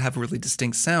players tend to have a really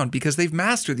distinct sound, because they've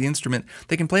mastered the instrument,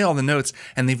 they can play all the notes,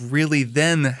 and they've really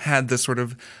then had the sort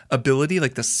of ability,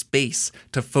 like the space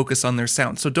to focus on their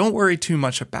sound. So don't worry too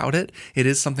much about it. It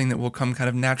is something that will come kind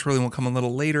of naturally and will come a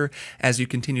little later as you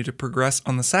continue to progress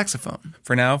on the saxophone.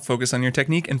 For now, focus on your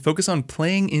technique and focus on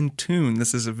playing in tune.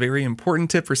 This is a very important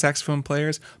tip for saxophone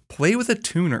players. Play with a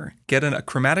tuner. Get a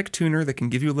chromatic tuner that can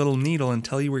give you a little needle and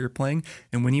tell you where you're playing.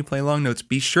 And when you play long notes,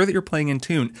 be sure that you're playing in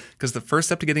tune, because the first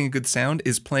step to getting a good sound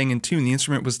is playing in tune. The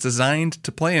instrument was designed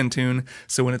to play in tune.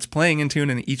 So when it's playing in tune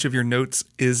and each of your notes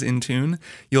is in tune,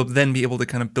 you'll then be able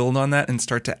to kind of build on that and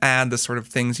start to add the sort of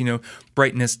things,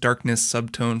 brightness, darkness,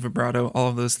 subtone, vibrato, all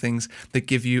of those things that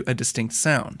give you a distinct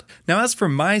sound. Now, as for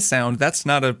my sound, that's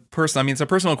not a personal, it's a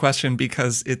personal question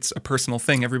because it's a personal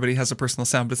thing. Everybody has a personal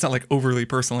sound, but it's not like overly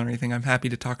personal or anything. I'm happy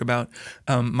to talk about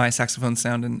my saxophone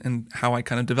sound and how I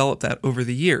kind of developed that over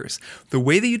the years. The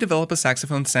way that you develop a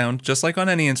saxophone sound, just like on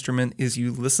any instrument, is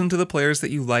you listen to the players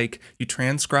that you like, you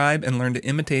transcribe and learn to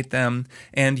imitate them,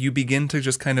 and you begin to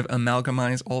just kind of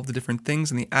amalgamize all of the different things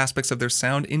and the aspects of their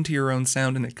sound into your own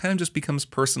sound, and it kind of just becomes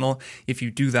personal if you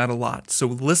do that a lot. So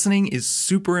listening is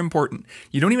super important.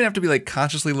 You don't even have to be like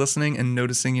consciously listening and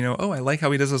noticing, I like how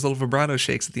he does those little vibrato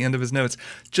shakes at the end of his notes.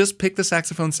 Just pick the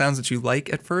saxophone sounds that you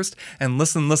like at first and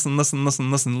listen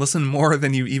more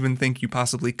than you even think you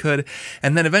possibly could.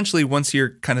 And then eventually, once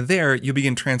you're kind of there, you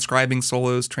begin transcribing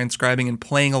solos, transcribing and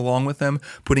playing along with them,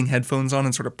 putting headphones on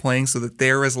and sort of playing so that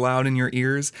they're as loud in your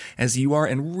ears as you are,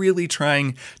 and really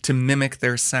trying to mimic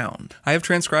their sound. I have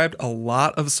transcribed a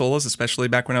lot of solos, especially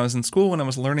back when I was in school. When I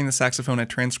was learning the saxophone, I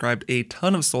transcribed a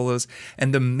ton of solos,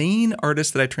 and the main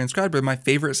artists that I transcribed were my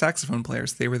favorite saxophone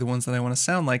players. They were the ones that I want to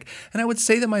sound like, and I would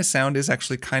say that my sound is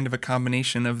actually kind of a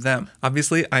combination of them.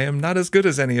 Obviously, I am not as good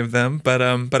as any of them, but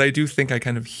I do think I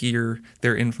kind of hear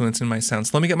their influence in my sound.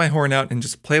 So let me get my horn out and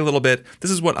just play a little bit.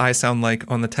 This is what I sound like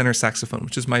on the tenor saxophone,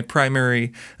 which is my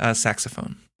primary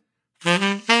saxophone.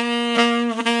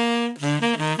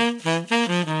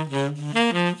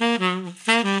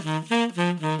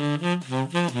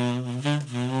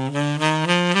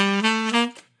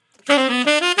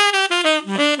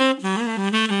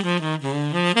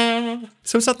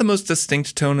 So it's not the most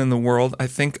distinct tone in the world. I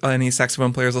think any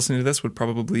saxophone players listening to this would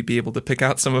probably be able to pick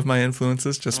out some of my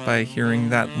influences just by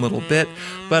hearing that little bit.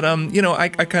 But, I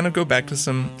kind of go back to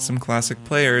some classic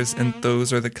players, and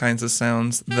those are the kinds of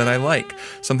sounds that I like.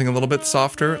 Something a little bit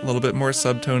softer, a little bit more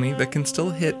subtony, that can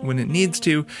still hit when it needs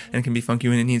to, and can be funky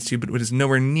when it needs to, but it is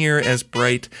nowhere near as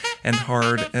bright and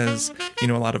hard as, a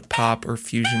lot of pop or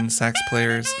fusion sax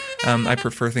players. I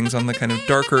prefer things on the kind of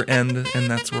darker end,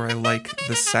 and that's where I like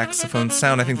the saxophone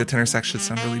sound. I think the tenor sax should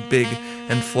sound really big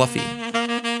and fluffy.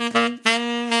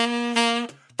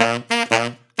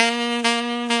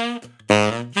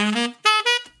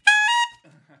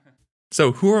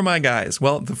 So who are my guys?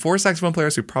 Well, the 4 saxophone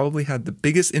players who probably had the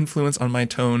biggest influence on my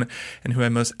tone and who I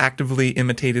most actively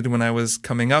imitated when I was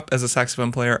coming up as a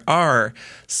saxophone player are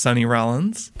Sonny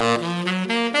Rollins,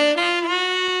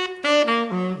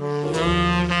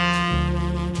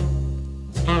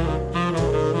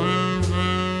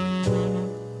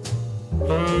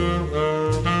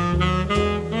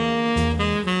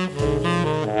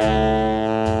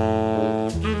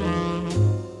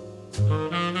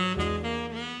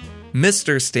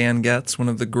 Mr. Stan Getz, one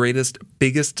of the greatest,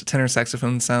 biggest tenor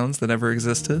saxophone sounds that ever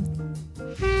existed.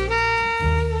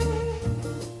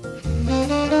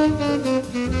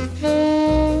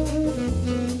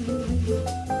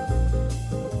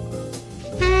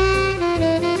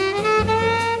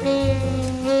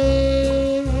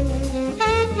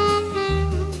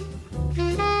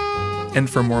 And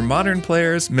for more modern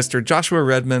players, Mr. Joshua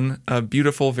Redman, a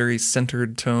beautiful, very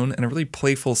centered tone and a really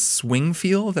playful swing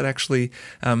feel that actually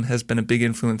has been a big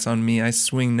influence on me. I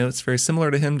swing notes very similar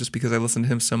to him just because I listen to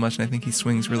him so much and I think he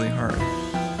swings really hard.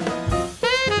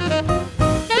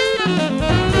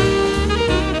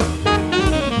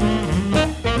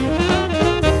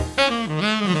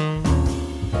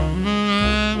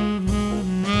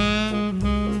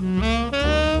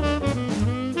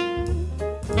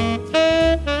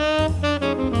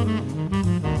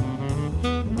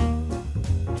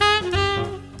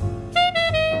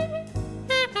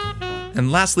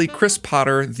 And lastly, Chris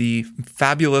Potter, the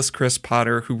fabulous Chris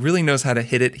Potter, who really knows how to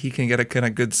hit it. He can get a kind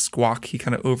of good squawk. He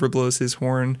kind of overblows his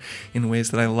horn in ways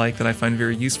that I like, that I find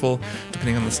very useful,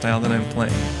 depending on the style that I'm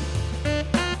playing.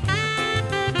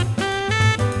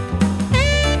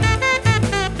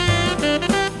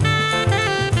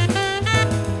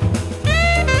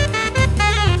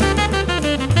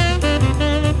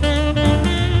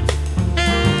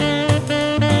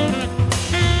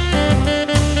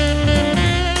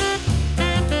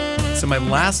 My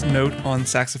last note on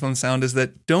saxophone sound is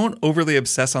that don't overly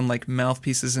obsess on like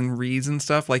mouthpieces and reeds and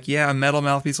stuff. Like, yeah, a metal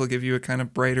mouthpiece will give you a kind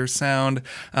of brighter sound.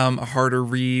 A harder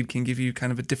reed can give you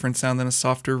kind of a different sound than a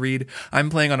softer reed. I'm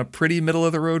playing on a pretty middle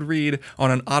of the road reed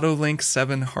on an Autolink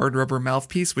 7 hard rubber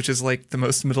mouthpiece, which is like the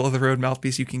most middle of the road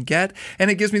mouthpiece you can get.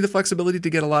 And it gives me the flexibility to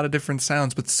get a lot of different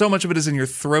sounds, but so much of it is in your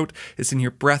throat, it's in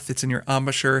your breath, it's in your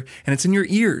embouchure, and it's in your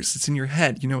ears, it's in your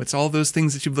head. It's all those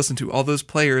things that you've listened to, all those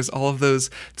players, all of those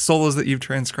solos that you've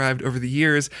transcribed over the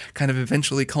years kind of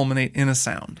eventually culminate in a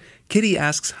sound. Kitty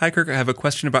asks, "Hi Kirk, I have a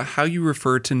question about how you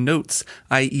refer to notes,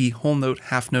 i.e. whole note,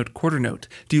 half note, quarter note.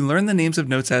 Do you learn the names of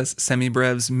notes as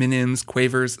semibrevs, minims,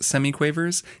 quavers,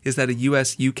 semiquavers? Is that a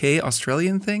US, UK,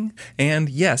 Australian thing?" And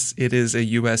yes, it is a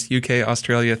US, UK,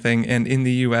 Australia thing, and in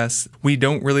the US, we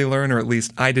don't really learn, or at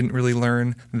least I didn't really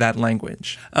learn, that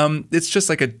language. It's just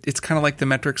like it's kind of like the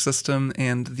metric system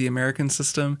and the American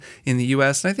system in the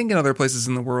US, and I think in other places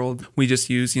in the world, we just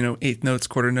use, eighth notes,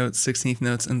 quarter notes, 16th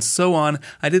notes, and so on.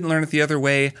 I didn't learn it the other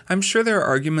way. I'm sure there are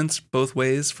arguments both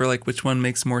ways for like which one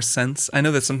makes more sense. I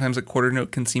know that sometimes a quarter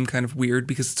note can seem kind of weird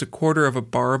because it's a quarter of a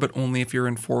bar, but only if you're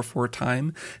in 4/4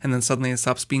 time, and then suddenly it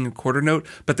stops being a quarter note.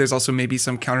 But there's also maybe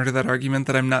some counter to that argument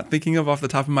that I'm not thinking of off the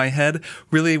top of my head.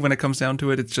 Really, when it comes down to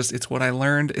it, it's what I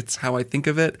learned. It's how I think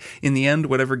of it. In the end,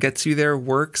 whatever gets you there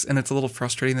works, and it's a little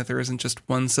frustrating that there isn't just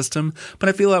one system. But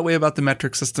I feel that way about the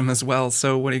metric system as well,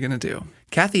 so what are you going to do?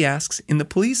 Kathy asks, in the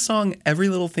Police song Every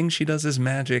Little Thing She Does Is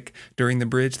Magic, during the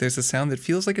bridge there's a sound that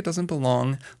feels like it doesn't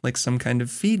belong, like some kind of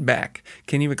feedback.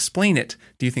 Can you explain it?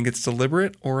 Do you think it's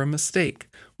deliberate or a mistake?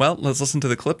 Well, let's listen to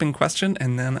the clip in question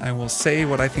and then I will say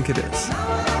what I think it is.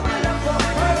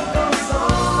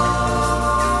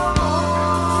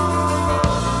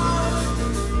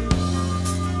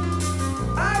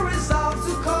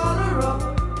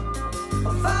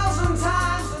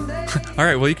 All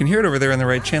right, well, you can hear it over there on the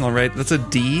right channel, right? That's a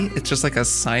D. It's just like a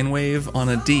sine wave on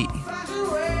a D.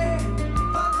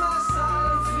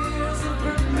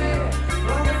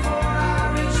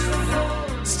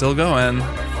 Still going.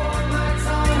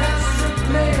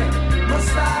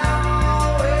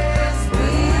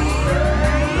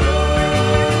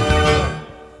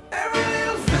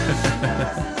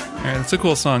 It's a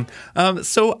cool song.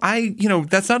 So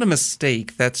that's not a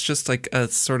mistake. That's just like a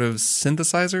sort of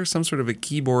synthesizer, some sort of a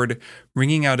keyboard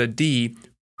ringing out a D,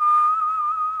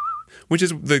 which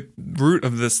is the root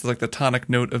of this, like the tonic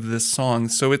note of this song.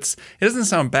 So it doesn't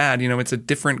sound bad. It's a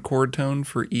different chord tone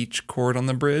for each chord on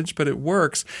the bridge, but it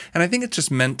works. And I think it's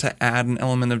just meant to add an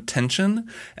element of tension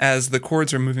as the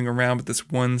chords are moving around, but this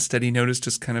one steady note is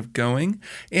just kind of going.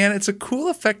 And it's a cool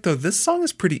effect, though. This song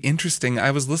is pretty interesting.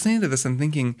 I was listening to this and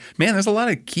thinking, man, there's a lot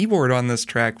of keyboard on this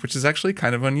track, which is actually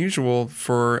kind of unusual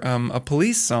for a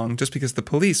Police song, just because the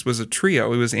Police was a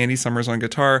trio. It was Andy Summers on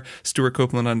guitar, Stuart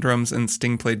Copeland on drums, and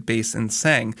Sting played bass and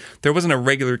sang. There wasn't a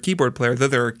regular keyboard player, though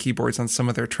there are keyboards on some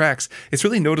of their tracks. It's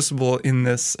really noticeable in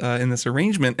this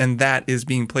arrangement, and that is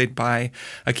being played by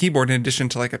a keyboard in addition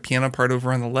to like a piano part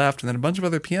over on the left and then a bunch of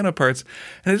other piano parts.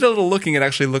 And I did a little looking, it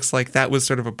actually looks like that was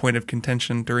sort of a point of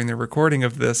contention during the recording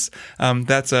of this.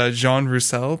 That's Jean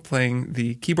Roussel playing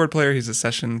the keyboard player. He's a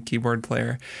session keyboard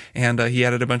player, and he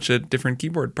added a bunch of different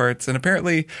keyboard parts. And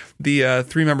apparently the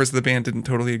three members of the band didn't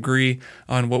totally agree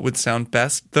on what would sound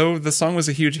best, though the song was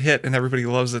a huge hit and everybody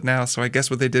loves it now, so I guess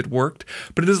what they did worked,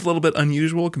 but it is a little bit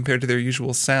unusual compared to their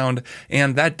usual sound,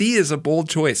 and that D is a bold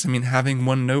choice. I mean, having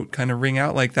one note kind of ring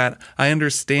out like that, I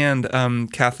understand,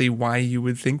 Kathy, why you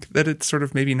would think that it's sort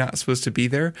of maybe not supposed to be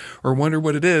there, or wonder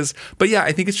what it is, but yeah,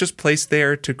 I think it's just placed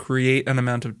there to create an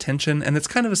amount of tension, and it's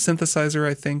kind of a synthesizer,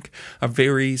 I think, a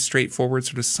very straightforward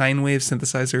sort of sine wave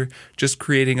synthesizer, just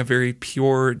creating a very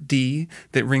pure D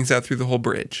that rings out through the whole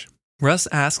bridge. Russ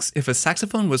asks, if a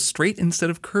saxophone was straight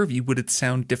instead of curvy, would it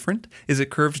sound different? Is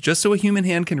it curved just so a human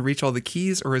hand can reach all the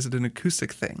keys, or is it an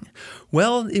acoustic thing?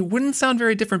 Well, it wouldn't sound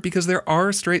very different because there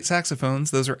are straight saxophones.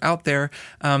 Those are out there,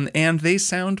 and they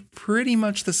sound pretty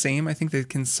much the same. I think they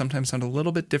can sometimes sound a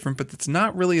little bit different, but it's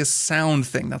not really a sound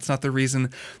thing. That's not the reason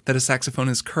that a saxophone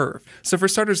is curved. So for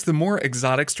starters, the more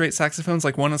exotic straight saxophones,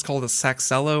 like one is called a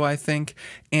saxello, I think,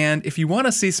 and if you want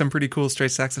to see some pretty cool straight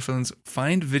saxophones,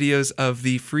 find videos of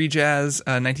the free jazz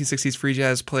 1960s free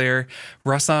jazz player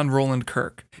Rahsaan Roland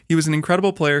Kirk. He was an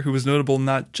incredible player who was notable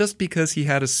not just because he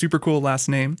had a super cool last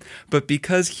name, but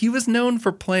because he was known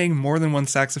for playing more than one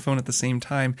saxophone at the same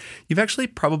time. You've actually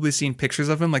probably seen pictures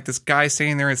of him, like this guy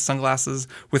standing there in sunglasses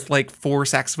with like 4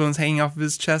 saxophones hanging off of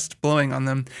his chest, blowing on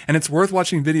them. And it's worth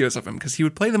watching videos of him because he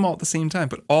would play them all at the same time,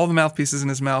 put all the mouthpieces in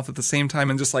his mouth at the same time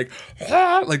and just like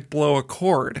blow a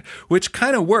chord, which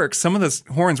kind of works. Some of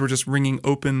the horns were just ringing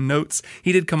open notes.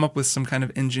 He did come up with some kind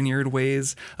of engineered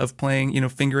ways of playing,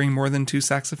 fingering more than 2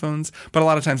 saxophones. But a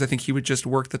lot of times I think he would just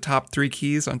work the top 3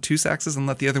 keys on 2 saxes and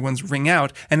let the other ones ring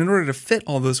out. And in order to fit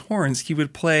all those horns, he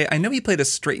would play, I know he played a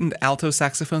straightened alto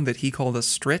saxophone that he called a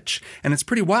stritch. And it's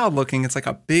pretty wild looking. It's like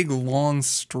a big, long,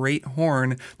 straight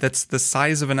horn that's the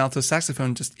size of an alto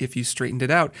saxophone, just if you straightened it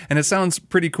out. And it sounds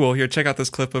pretty cool. Here, check out this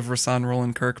clip of Rahsaan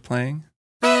Roland Kirk playing.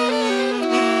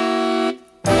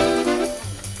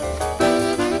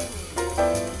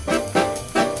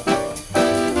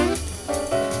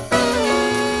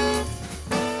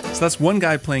 So that's one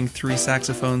guy playing 3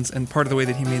 saxophones, and part of the way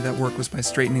that he made that work was by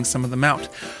straightening some of them out.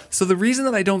 So the reason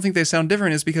that I don't think they sound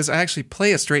different is because I actually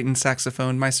play a straightened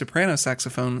saxophone. My soprano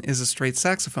saxophone is a straight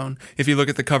saxophone. If you look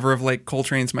at the cover of like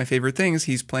Coltrane's My Favorite Things,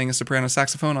 he's playing a soprano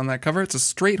saxophone on that cover. It's a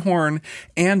straight horn,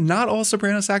 and not all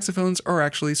soprano saxophones are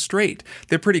actually straight.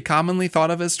 They're pretty commonly thought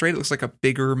of as straight. It looks like a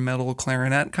bigger metal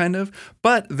clarinet kind of,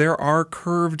 but there are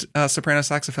curved soprano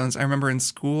saxophones. I remember in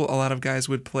school, a lot of guys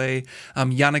would play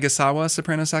Yanagasawa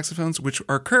soprano saxophones, which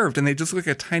are curved, and they just look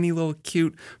like a tiny little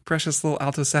cute, precious little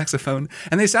alto saxophone,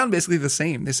 and they sound basically the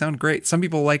same. They sound great. Some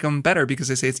people like them better because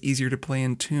they say it's easier to play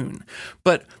in tune.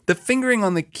 But the fingering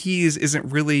on the keys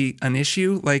isn't really an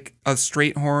issue. Like a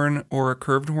straight horn or a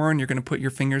curved horn, you're going to put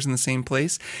your fingers in the same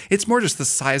place. It's more just the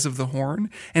size of the horn.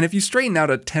 And if you straighten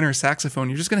out a tenor saxophone,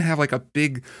 you're just going to have like a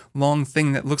big, long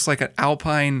thing that looks like an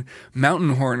alpine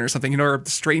mountain horn or something. Or a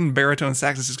straightened baritone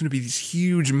sax is just going to be this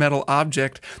huge metal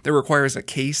object that requires a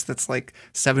case that's like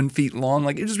 7 feet long.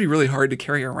 Like it'd just be really hard to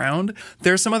carry around.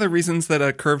 There are some other reasons that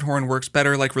a curved horn works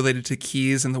better, like related to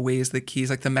keys and the ways that keys,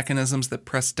 like the mechanisms that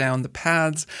press down the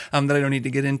pads, that I don't need to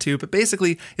get into. But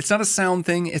basically, it's not a sound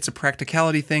thing, it's a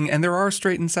practicality thing, and there are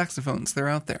straightened saxophones. They're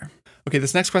out there. Okay,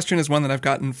 this next question is one that I've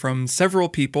gotten from several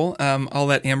people. I'll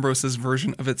let Ambrose's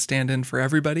version of it stand in for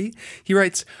everybody. He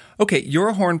writes, Okay, you're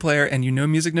a horn player and you know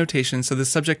music notation, so this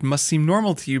subject must seem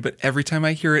normal to you, but every time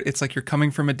I hear it, it's like you're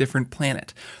coming from a different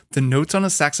planet. The notes on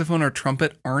a saxophone or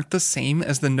trumpet aren't the same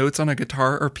as the notes on a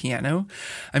guitar or piano.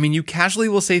 I mean, you casually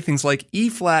will say things like E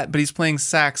flat, but he's playing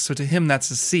sax, so to him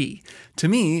that's a C. To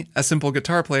me, a simple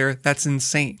guitar player, that's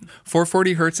insane.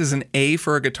 440 Hertz is an A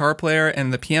for a guitar player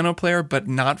and the piano player, but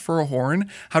not for a horn.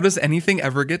 How does anything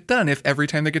ever get done if every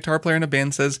time the guitar player in a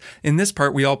band says, in this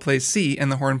part we all play C,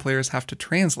 and the horn players have to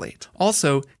translate?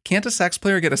 Also, can't a sax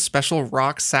player get a special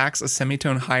rock sax a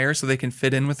semitone higher so they can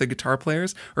fit in with the guitar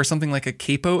players, or something like a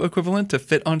capo equivalent to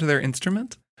fit onto their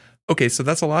instrument? Okay, so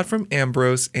that's a lot from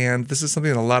Ambrose, and this is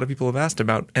something that a lot of people have asked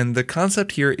about, and the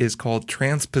concept here is called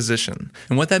transposition.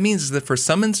 And what that means is that for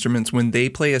some instruments, when they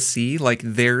play a C, like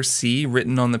their C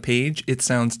written on the page, it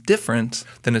sounds different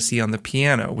than a C on the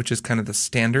piano, which is kind of the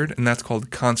standard, and that's called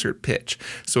concert pitch.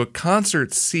 So a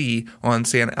concert C on,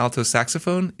 say, an alto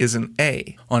saxophone is an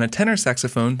A. On a tenor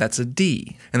saxophone, that's a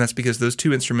D, and that's because those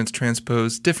two instruments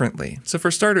transpose differently. So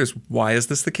for starters, why is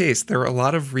this the case? There are a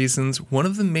lot of reasons. One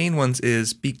of the main ones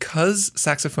is because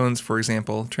saxophones, for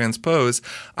example, transpose,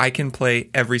 I can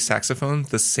play every saxophone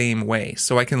the same way.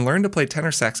 So I can learn to play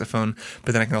tenor saxophone,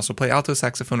 but then I can also play alto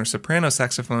saxophone or soprano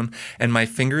saxophone, and my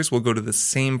fingers will go to the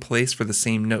same place for the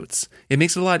same notes. It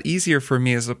makes it a lot easier for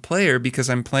me as a player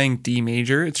because I'm playing D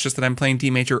major. It's just that I'm playing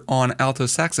D major on alto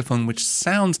saxophone, which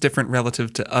sounds different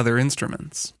relative to other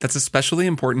instruments. That's especially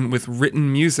important with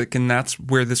written music, and that's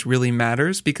where this really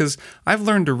matters because I've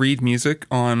learned to read music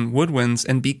on woodwinds,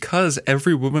 and because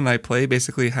every woodwind I play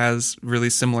basically has really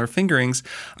similar fingerings,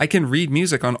 I can read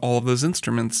music on all of those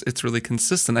instruments. It's really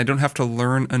consistent. I don't have to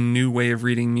learn a new way of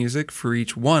reading music for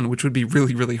each one, which would be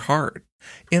really, really hard.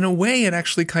 In a way, it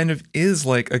actually kind of is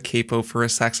like a capo for a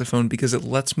saxophone because it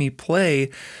lets me play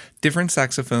different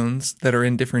saxophones that are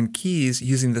in different keys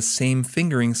using the same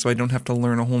fingering, so I don't have to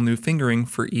learn a whole new fingering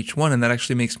for each one, and that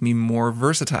actually makes me more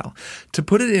versatile. To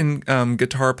put it in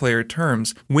guitar player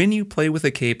terms, when you play with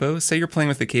a capo, say you're playing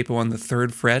with a capo on the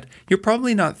 3rd fret, you're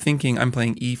probably not thinking I'm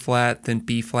playing E flat, then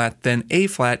B flat, then A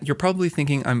flat. You're probably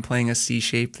thinking I'm playing a C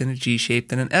shape, then a G shape,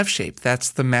 then an F shape.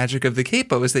 That's the magic of the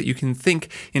capo, is that you can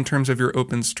think in terms of your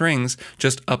open strings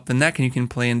just up the neck, and you can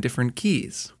play in different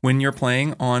keys. When you're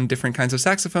playing on different kinds of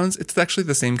saxophones, it's actually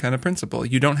the same kind of principle.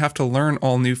 You don't have to learn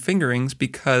all new fingerings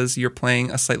because you're playing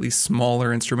a slightly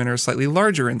smaller instrument or a slightly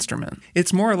larger instrument.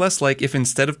 It's more or less like if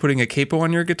instead of putting a capo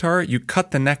on your guitar, you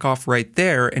cut the neck off right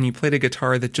there and you played a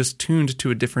guitar that just tuned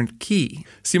to a different key.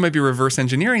 So you might be reverse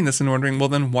engineering this and wondering, well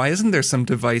then why isn't there some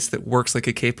device that works like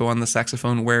a capo on the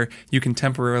saxophone where you can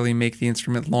temporarily make the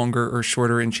instrument longer or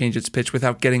shorter and change its pitch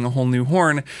without getting a whole new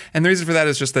horn? And the reason for that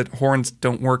is just that horns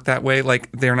don't work that way.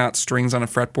 Like they're not strings on a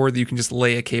fretboard that you can just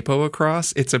lay a capo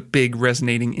across. It's a big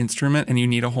resonating instrument and you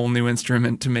need a whole new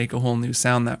instrument to make a whole new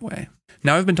sound that way.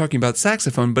 Now I've been talking about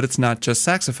saxophone, but it's not just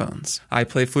saxophones. I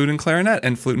play flute and clarinet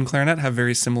have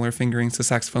very similar fingerings to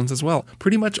saxophones as well.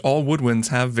 Pretty much all woodwinds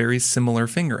have very similar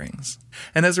fingerings.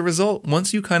 And as a result,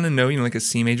 once you kind of know, like a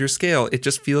C major scale, it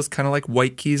just feels kind of like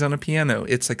white keys on a piano.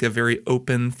 It's like a very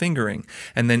open fingering.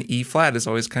 And then E flat is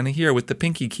always kind of here with the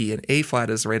pinky key, and A flat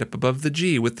is right up above the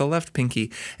G with the left pinky.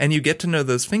 And you get to know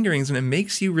those fingerings, and it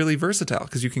makes you really versatile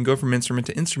because you can go from instrument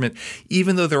to instrument,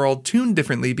 even though they're all tuned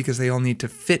differently because they all need to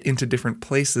fit into different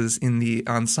places in the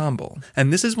ensemble.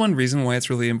 And this is one reason why it's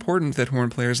really important that horn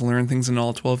players learn things in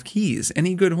all 12 keys.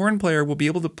 Any good horn player will be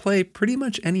able to play pretty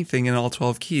much anything in all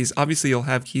 12 keys. Obviously, you'll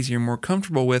have keys you're more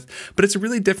comfortable with, but it's a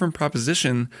really different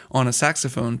proposition on a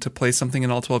saxophone to play something in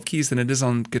all 12 keys than it is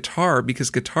on guitar because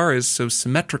guitar is so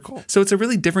symmetrical. So it's a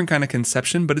really different kind of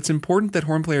conception, but it's important that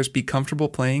horn players be comfortable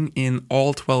playing in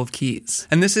all 12 keys.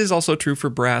 And this is also true for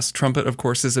brass. Trumpet, of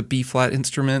course, is a B-flat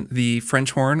instrument. The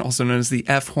French horn, also known as the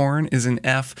F horn, is an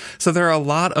F. So there are a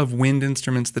lot of wind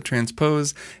instruments that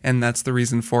transpose, and that's the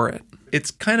reason for it. It's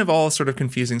kind of all sort of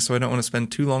confusing, so I don't want to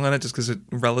spend too long on it just because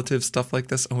relative stuff like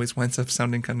this always winds up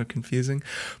sounding kind of confusing.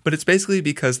 But it's basically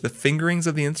because the fingerings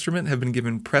of the instrument have been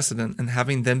given precedent, and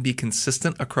having them be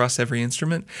consistent across every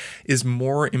instrument is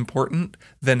more important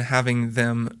than having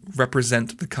them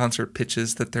represent the concert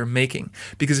pitches that they're making.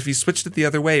 Because if you switched it the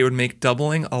other way, it would make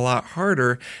doubling a lot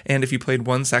harder, and if you played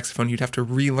one saxophone, you'd have to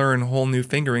relearn whole new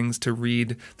fingerings to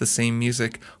read the same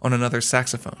music on another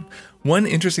saxophone. One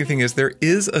interesting thing is there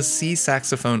is a C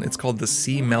saxophone. It's called the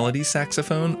C melody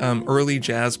saxophone. Early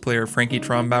jazz player Frankie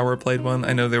Trombauer played one.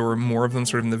 I know there were more of them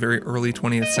sort of in the very early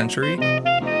 20th century.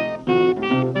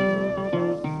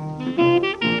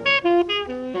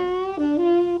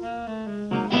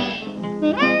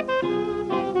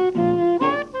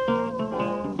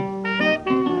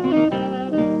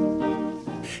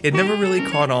 It never really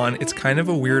caught on. It's kind of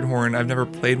a weird horn. I've never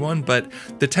played one, but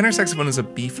the tenor saxophone is a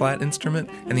B-flat instrument,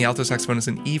 and the alto saxophone is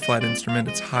an E-flat instrument.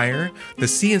 It's higher. The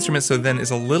C instrument, so then,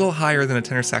 is a little higher than a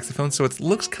tenor saxophone, so it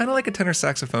looks kind of like a tenor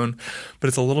saxophone, but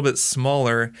it's a little bit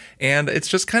smaller, and it's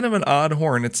just kind of an odd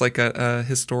horn. It's like a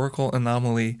historical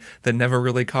anomaly that never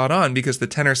really caught on, because the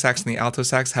tenor sax and the alto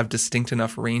sax have distinct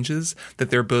enough ranges that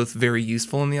they're both very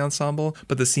useful in the ensemble,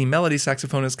 but the C melody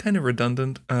saxophone is kind of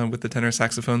redundant with the tenor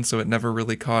saxophone, so it never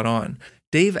really caught on.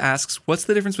 Dave asks, what's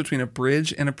the difference between a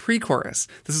bridge and a pre-chorus?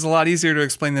 This is a lot easier to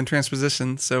explain than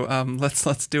transposition, so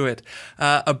let's do it.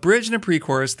 A bridge and a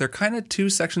pre-chorus, they're kind of two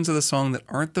sections of the song that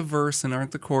aren't the verse and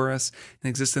aren't the chorus and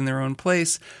exist in their own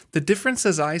place. The difference,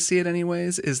 as I see it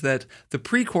anyways, is that the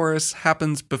pre-chorus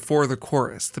happens before the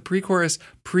chorus. The pre-chorus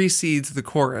precedes the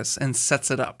chorus and sets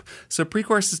it up. So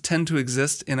pre-choruses tend to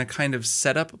exist in a kind of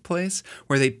setup place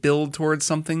where they build towards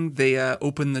something, they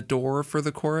open the door for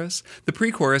the chorus. The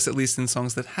pre-chorus, at least in songs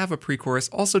that have a pre-chorus,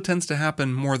 also tends to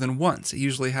happen more than once. It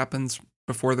usually happens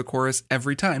before the chorus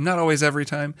every time. Not always every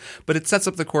time, but it sets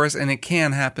up the chorus and it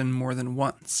can happen more than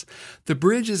once. The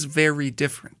bridge is very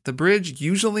different. The bridge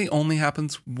usually only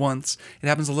happens once. It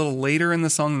happens a little later in the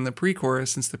song than the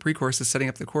pre-chorus, since the pre-chorus is setting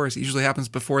up the chorus. It usually happens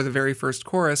before the very first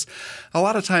chorus. A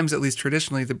lot of times, at least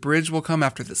traditionally, the bridge will come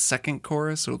after the second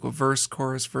chorus. So it'll go verse,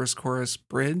 chorus,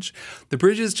 bridge. The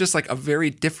bridge is just like a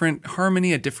very different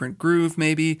harmony, a different groove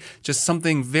maybe, just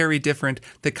something very different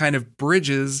that kind of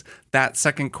bridges that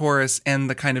second chorus and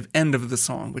the kind of end of the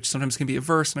song, which sometimes can be a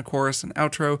verse and a chorus, an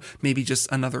outro, maybe just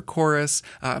another chorus,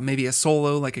 maybe a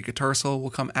solo, like a guitar solo will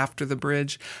come after the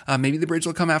bridge. Maybe the bridge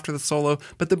will come after the solo,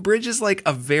 but the bridge is like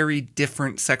a very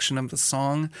different section of the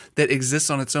song that exists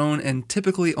on its own and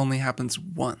typically only happens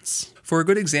once. For a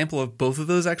good example of both of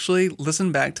those, actually,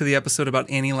 listen back to the episode about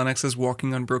Annie Lennox's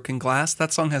Walking on Broken Glass.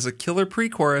 That song has a killer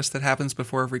pre-chorus that happens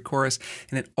before every chorus,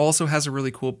 and it also has a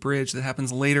really cool bridge that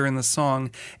happens later in the song,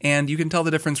 and you can tell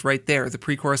the difference right there. The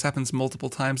pre-chorus happens multiple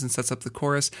times and sets up the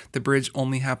chorus. The bridge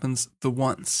only happens the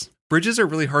once. Bridges are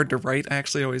really hard to write. I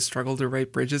actually always struggle to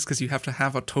write bridges because you have to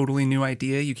have a totally new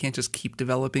idea. You can't just keep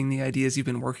developing the ideas you've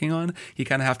been working on. You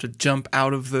kind of have to jump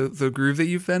out of the groove that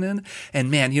you've been in.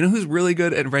 And man, you know who's really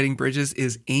good at writing bridges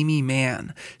is Amy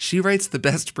Mann. She writes the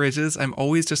best bridges. I'm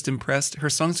always just impressed. Her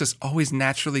songs just always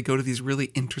naturally go to these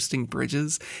really interesting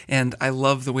bridges, and I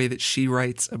love the way that she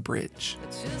writes a bridge.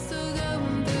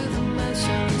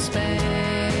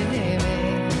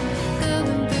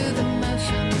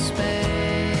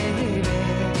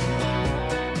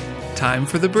 Time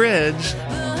for the bridge.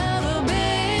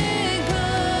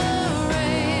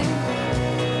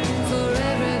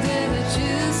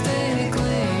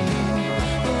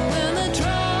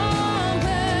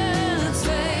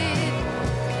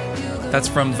 That's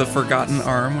from The Forgotten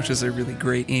Arm, which is a really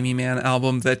great Amy Mann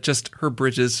album that just, her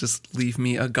bridges just leave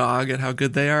me agog at how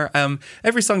good they are.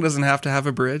 Every song doesn't have to have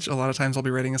a bridge. A lot of times I'll be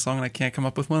writing a song and I can't come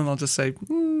up with one, and I'll just say,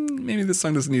 maybe this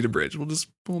song doesn't need a bridge.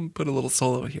 We'll put a little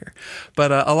solo here.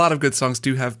 But a lot of good songs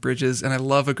do have bridges, and I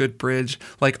love a good bridge,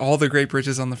 like all the great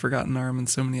bridges on The Forgotten Arm and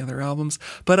so many other albums.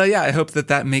 But yeah, I hope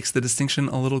that makes the distinction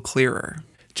a little clearer.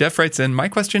 Jeff writes in, my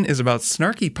question is about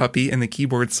Snarky Puppy and the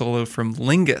keyboard solo from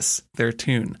Lingus, their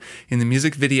tune. In the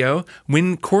music video,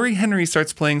 when Corey Henry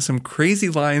starts playing some crazy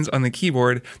lines on the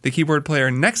keyboard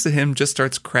player next to him just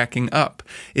starts cracking up.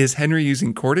 Is Henry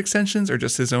using chord extensions or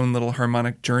just his own little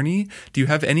harmonic journey? Do you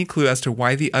have any clue as to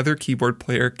why the other keyboard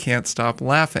player can't stop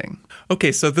laughing?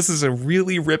 Okay, so this is a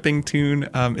really ripping tune.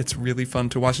 It's really fun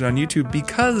to watch it on YouTube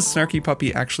because Snarky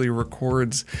Puppy actually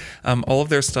records all of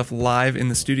their stuff live in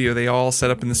the studio. They all set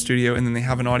up in the studio, and then they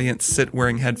have an audience sit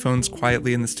wearing headphones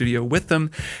quietly in the studio with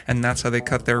them, and that's how they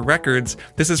cut their records.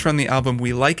 This is from the album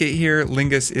We Like It Here.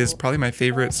 Lingus is probably my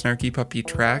favorite Snarky Puppy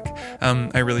track.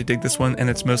 I really dig this one, and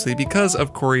it's mostly because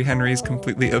of Corey Henry's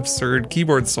completely absurd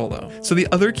keyboard solo. So the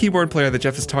other keyboard player that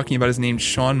Jeff is talking about is named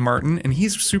Sean Martin, and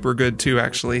he's super good too,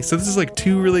 actually. So this is like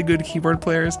two really good keyboard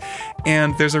players,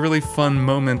 and there's a really fun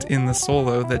moment in the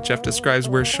solo that Jeff describes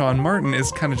where Sean Martin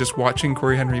is kind of just watching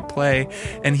Corey Henry play,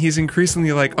 and he's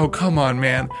increasingly like, oh, come on,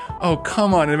 man. Oh,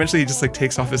 come on. And eventually he just like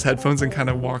takes off his headphones and kind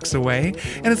of walks away.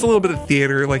 And it's a little bit of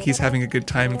theater, like he's having a good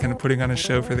time and kind of putting on a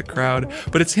show for the crowd.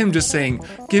 But it's him just saying,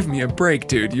 give me a break,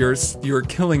 dude. You're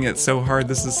killing it so hard.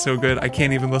 This is so good. I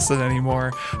can't even listen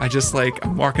anymore.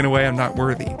 I'm walking away. I'm not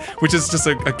worthy. Which is just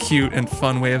a cute and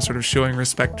fun way of sort of showing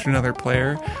respect to another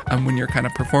player when you're kind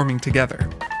of performing together.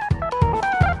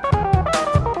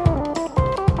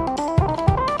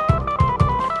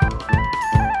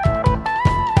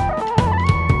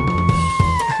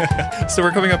 So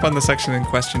we're coming up on the section in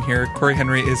question here. Corey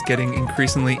Henry is getting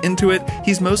increasingly into it.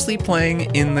 He's mostly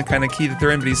playing in the kind of key that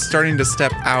they're in, but he's starting to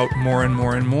step out more and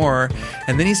more and more.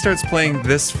 And then he starts playing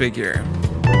this figure.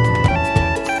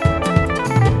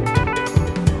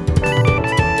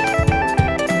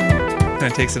 Kind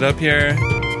of takes it up here.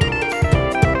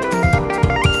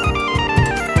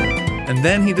 And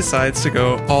then he decides to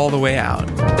go all the way out.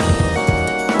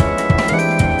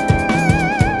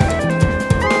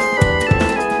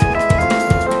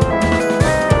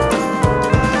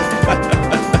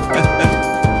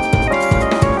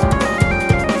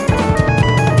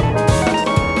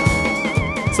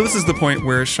 So this is the point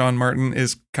where Sean Martin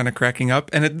is kind of cracking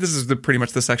up, and this is pretty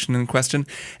much the section in question.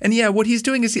 And yeah, what he's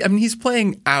doing is, he's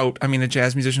playing out. I mean, a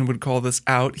jazz musician would call this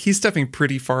out. He's stepping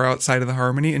pretty far outside of the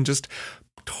harmony and just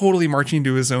totally marching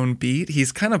to his own beat.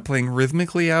 He's kind of playing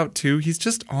rhythmically out too. He's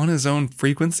just on his own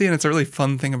frequency, and it's a really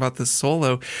fun thing about this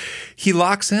solo. He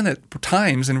locks in at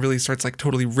times and really starts like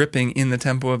totally ripping in the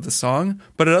tempo of the song,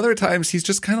 but at other times he's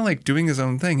just kind of like doing his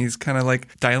own thing. He's kind of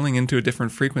like dialing into a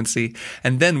different frequency,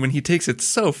 and then when he takes it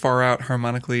so far out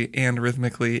harmonically and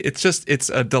rhythmically, it's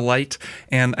a delight,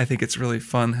 and I think it's really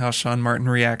fun how Sean Martin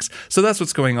reacts. So that's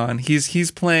what's going on.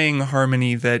 He's playing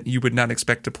harmony that you would not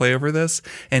expect to play over this,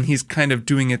 and he's kind of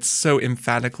doing it so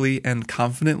emphatically and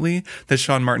confidently that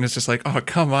Sean Martin is just like, oh,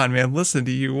 come on, man, listen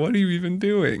to you. What are you even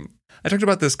doing? I talked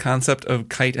about this concept of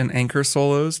kite and anchor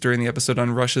solos during the episode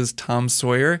on Rush's Tom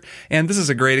Sawyer, and this is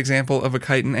a great example of a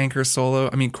kite and anchor solo.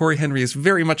 I mean, Corey Henry is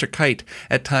very much a kite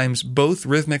at times, both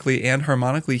rhythmically and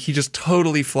harmonically. He just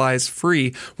totally flies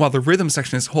free while the rhythm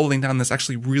section is holding down this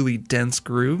actually really dense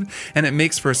groove, and it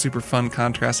makes for a super fun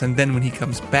contrast. And then when he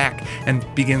comes back and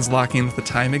begins locking in with the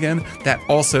time again, that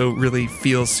also really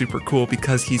feels super cool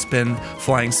because he's been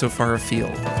flying so far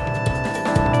afield.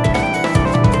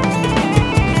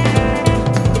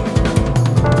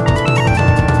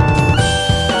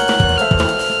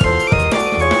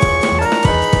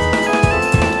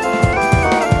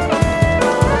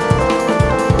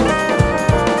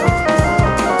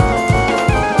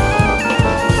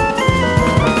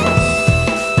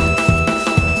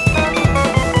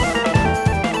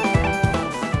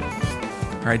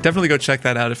 All right, definitely go check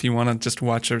that out if you want to just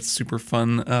watch a super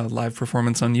fun live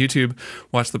performance on YouTube.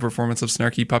 Watch the performance of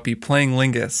Snarky Puppy playing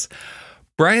Lingus.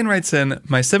 Brian writes in,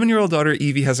 my 7-year-old daughter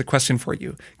Evie has a question for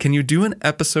you. Can you do an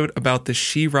episode about the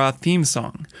She-Ra theme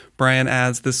song? Brian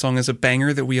adds, this song is a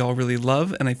banger that we all really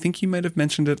love, and I think you might have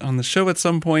mentioned it on the show at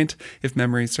some point, if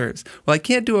memory serves. Well, I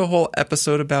can't do a whole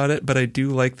episode about it, but I do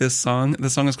like this song. The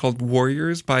song is called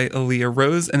Warriors by Aaliyah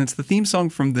Rose, and it's the theme song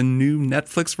from the new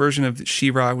Netflix version of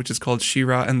She-Ra, which is called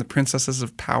She-Ra and the Princesses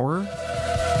of Power. We're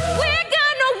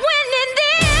gonna win in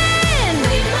the end.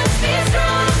 We must be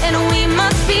strong, and we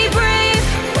must be brave.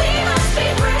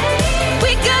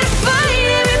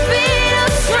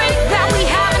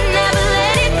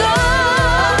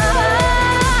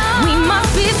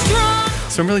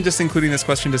 So I'm really just including this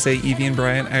question to say, Evie and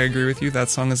Brian, I agree with you. That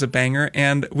song is a banger.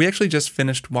 And we actually just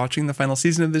finished watching the final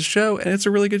season of this show, and it's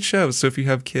a really good show. So if you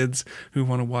have kids who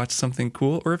want to watch something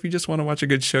cool, or if you just want to watch a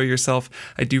good show yourself,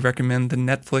 I do recommend the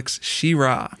Netflix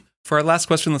She-Ra. For our last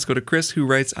question, let's go to Chris, who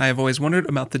writes, I have always wondered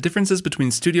about the differences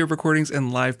between studio recordings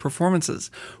and live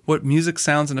performances. What music,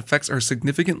 sounds, and effects are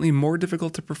significantly more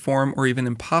difficult to perform or even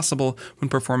impossible when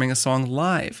performing a song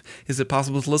live? Is it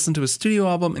possible to listen to a studio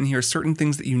album and hear certain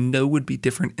things that you know would be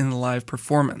different in a live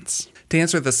performance? To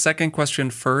answer the second question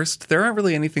first, there aren't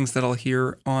really any things that I'll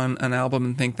hear on an album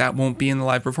and think that won't be in the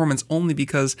live performance, only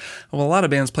because, well, a lot of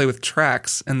bands play with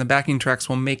tracks, and the backing tracks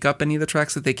will make up any of the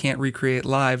tracks that they can't recreate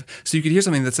live. So you could hear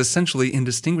something that's essentially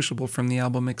indistinguishable from the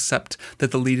album, except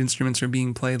that the lead instruments are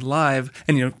being played live,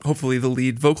 and hopefully the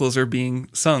lead vocals are being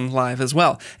sung live as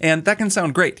well. And that can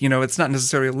sound great. It's not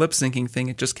necessarily a lip syncing thing,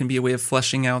 it just can be a way of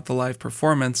fleshing out the live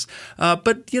performance.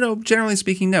 But generally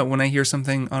speaking, no, when I hear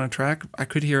something on a track, I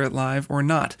could hear it live or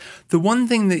not. The one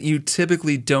thing that you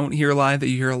typically don't hear live that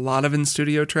you hear a lot of in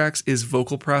studio tracks is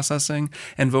vocal processing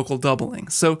and vocal doubling.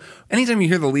 So anytime you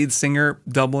hear the lead singer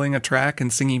doubling a track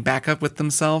and singing backup with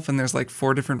themselves, and there's like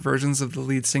 4 different versions of the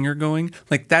lead singer going,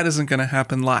 like that isn't going to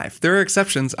happen live. There are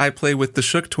exceptions. I play with the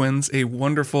Shook Twins, a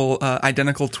wonderful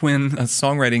identical twin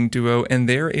songwriting duo, and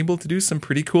they're able to do some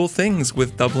pretty cool things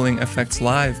with doubling effects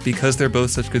live because they're both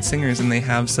such good singers and they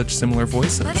have such similar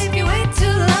voices. But if you wait too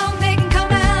long, they can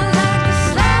come out like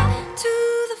a slap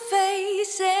to the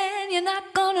face, and you're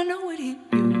not gonna know what hit you.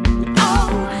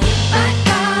 Oh, my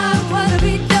God, what have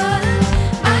we done?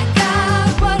 My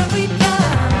God, what have we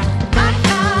done? My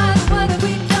God, what have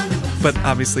we done to but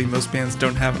obviously most bands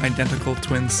don't have identical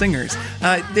twin singers.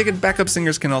 Backup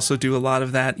singers can also do a lot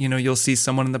of that. You'll see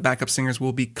someone in the backup singers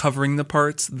will be covering the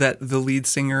parts that the lead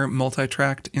singer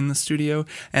multi-tracked in the studio,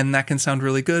 and that can sound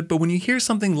really good. But when you hear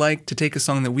something like, to take a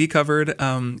song that we covered,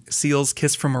 Seal's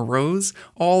Kiss from a Rose,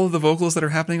 all of the vocals that are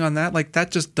happening on that, like,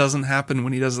 that just doesn't happen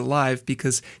when he does it live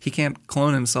because he can't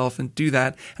clone himself and do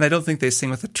that. And I don't think they sing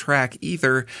with a track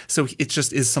either. So it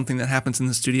just is something that happens in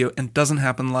the studio and doesn't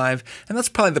happen live. And that's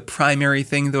probably the primary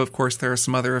thing, though of course there are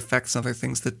some other effects and other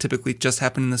things that typically just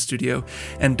happen in the studio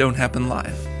and don't happen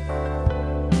live.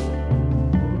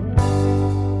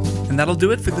 And that'll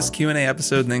do it for this Q&A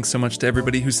episode. Thanks so much to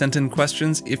everybody who sent in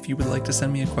questions. If you would like to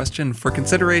send me a question for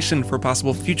consideration for a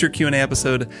possible future Q&A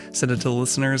episode, send it to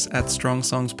listeners at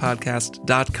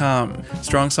StrongSongsPodcast.com.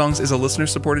 Strong Songs is a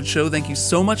listener-supported show. Thank you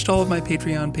so much to all of my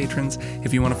Patreon patrons.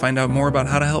 If you want to find out more about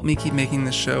how to help me keep making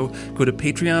this show, go to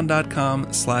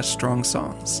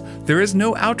patreon.com/StrongSongs. There is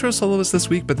no outro soloist this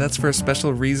week, but that's for a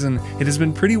special reason. It has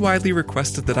been pretty widely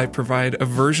requested that I provide a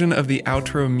version of the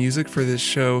outro music for this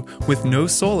show with no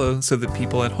solo, so that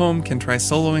people at home can try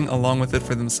soloing along with it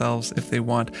for themselves if they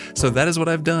want. So that is what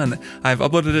I've done. I've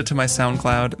uploaded it to my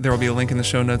SoundCloud. There will be a link in the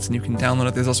show notes and you can download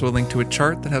it. There's also a link to a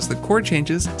chart that has the chord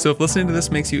changes. So if listening to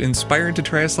this makes you inspired to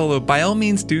try a solo, by all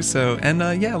means do so. And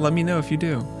let me know if you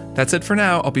do. That's it for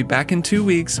now. I'll be back in 2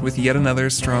 weeks with yet another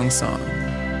strong song.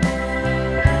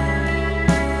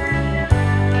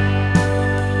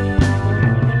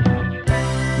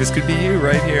 This could be you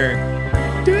right here.